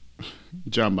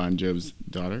 John Bon Jovi's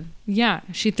daughter? Yeah,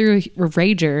 she threw a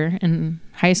rager in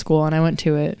high school and I went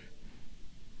to it.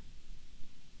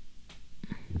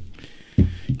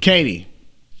 Katie,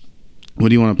 what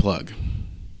do you want to plug?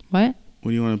 What? What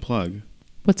do you want to plug?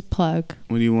 What's plug?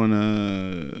 What do you want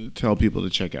to tell people to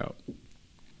check out?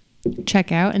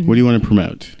 Check out What do you want to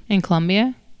promote? in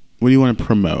Columbia? What do you want to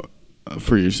promote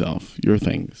for yourself? Your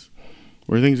things.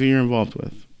 What are things that you're involved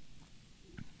with?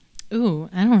 Ooh,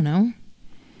 I don't know.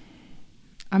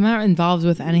 I'm not involved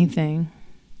with anything.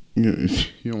 You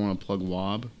don't want to plug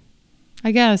WOB?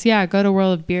 I guess, yeah, go to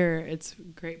World of Beer. It's a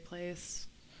great place.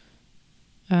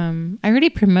 I already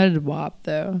promoted WAP,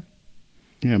 though.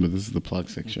 Yeah, but this is the plug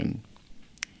section.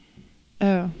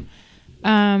 Oh.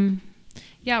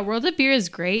 Yeah, World of Beer is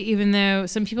great, even though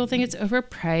some people think it's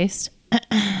overpriced.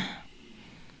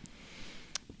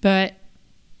 But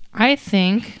I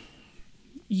think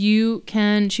you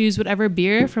can choose whatever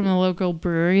beer from a local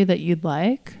brewery that you'd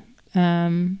like,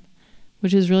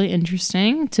 which is really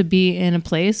interesting to be in a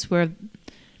place where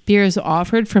beer is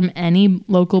offered from any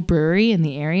local brewery in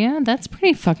the area. That's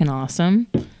pretty fucking awesome.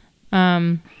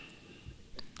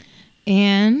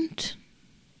 And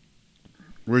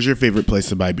Where's your favorite place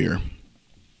to buy beer?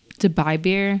 to buy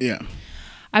beer, Yeah.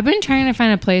 I've been trying to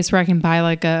find a place where I can buy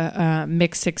like a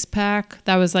mixed 6-pack.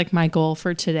 That was like my goal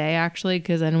for today, actually,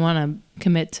 because I didn't want to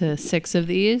commit to 6 of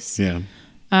these. Yeah.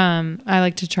 I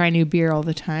like to try new beer all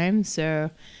the time.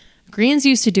 So Greens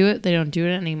used to do it. They don't do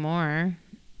it anymore.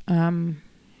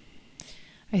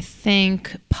 I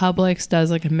think Publix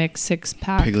does like a mixed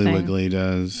 6-pack Piggly thing. Wiggly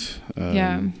does.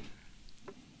 Yeah.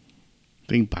 I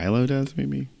think Bilo does,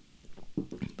 maybe.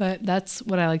 But that's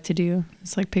what I like to do.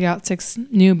 It's like pick out 6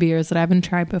 new beers that I haven't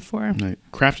tried before. Right.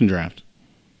 Craft and Draft.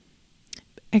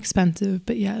 Expensive,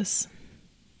 but yes.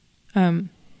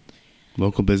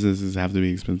 Local businesses have to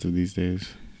be expensive these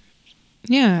days.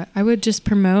 Yeah, I would just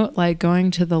promote like going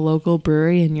to the local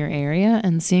brewery in your area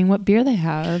and seeing what beer they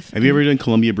have. Have you ever done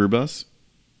Columbia Brew Bus?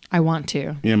 I want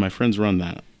to. Yeah, my friends run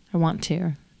that. I want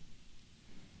to.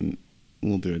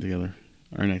 We'll do it together.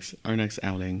 Our next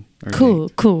outing. Our Cool,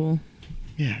 date. cool.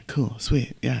 Yeah, cool,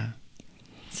 sweet, yeah.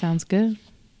 Sounds good.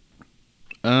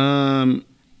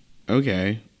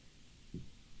 Okay.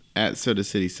 At Soda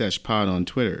City Sesh Pod on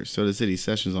Twitter. Soda City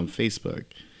Sessions on Facebook.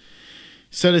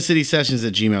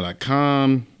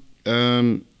 SodaCitySessions@gmail.com.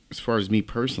 As far as me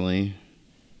personally,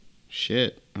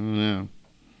 shit, I don't know.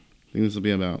 I think this will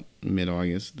be about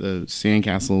mid-August. The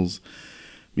Sandcastles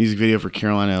music video for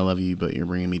Carolina, I Love You, But You're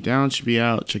Bringing Me Down should be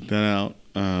out. Check that out.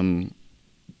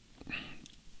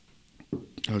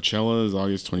 Coachella is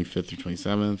August 25th through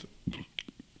 27th.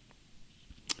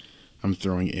 I'm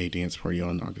throwing a dance party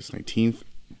on August 19th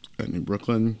at New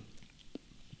Brooklyn.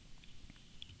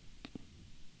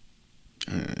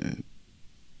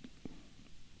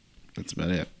 That's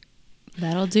about it.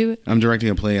 That'll do it. I'm directing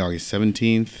a play August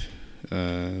 17th.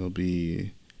 It'll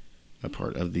be a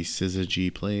part of the SZA G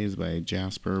plays by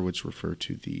Jasper, which refer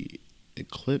to the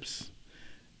eclipse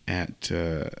at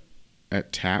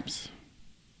TAPS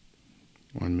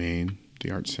on Main,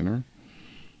 the Art Center.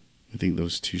 I think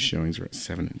those 2 showings are at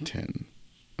 7 and 10.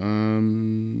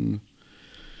 I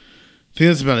think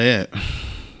that's about it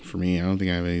for me. I don't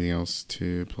think I have anything else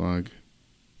to plug.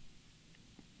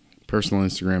 Personal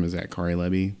Instagram is at Kari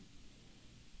Levy.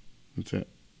 That's it.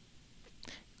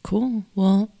 Cool.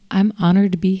 Well, I'm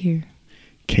honored to be here.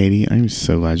 Katie, I'm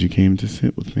so glad you came to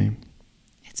sit with me.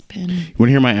 It's been. You want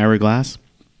to hear my Ira Glass?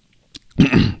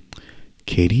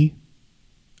 Katie,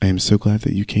 I am so glad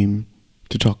that you came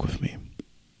to talk with me.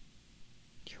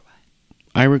 You're what?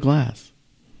 Ira Glass.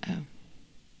 Oh.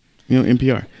 You know,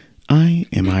 NPR. I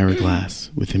am Ira Glass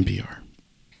with NPR.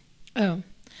 Oh.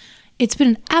 It's been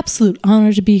an absolute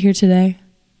honor to be here today.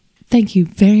 Thank you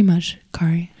very much,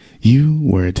 Kari. You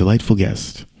were a delightful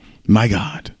guest. My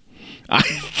God, I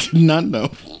did not know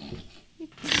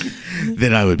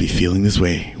that I would be feeling this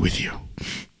way with you.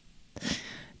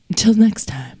 Until next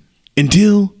time.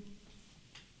 Until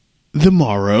the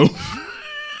morrow.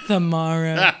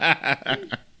 Tomorrow. All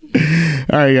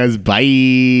right, guys.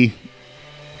 Bye.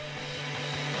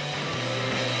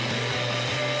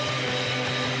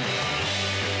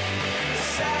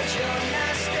 Such a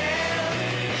nasty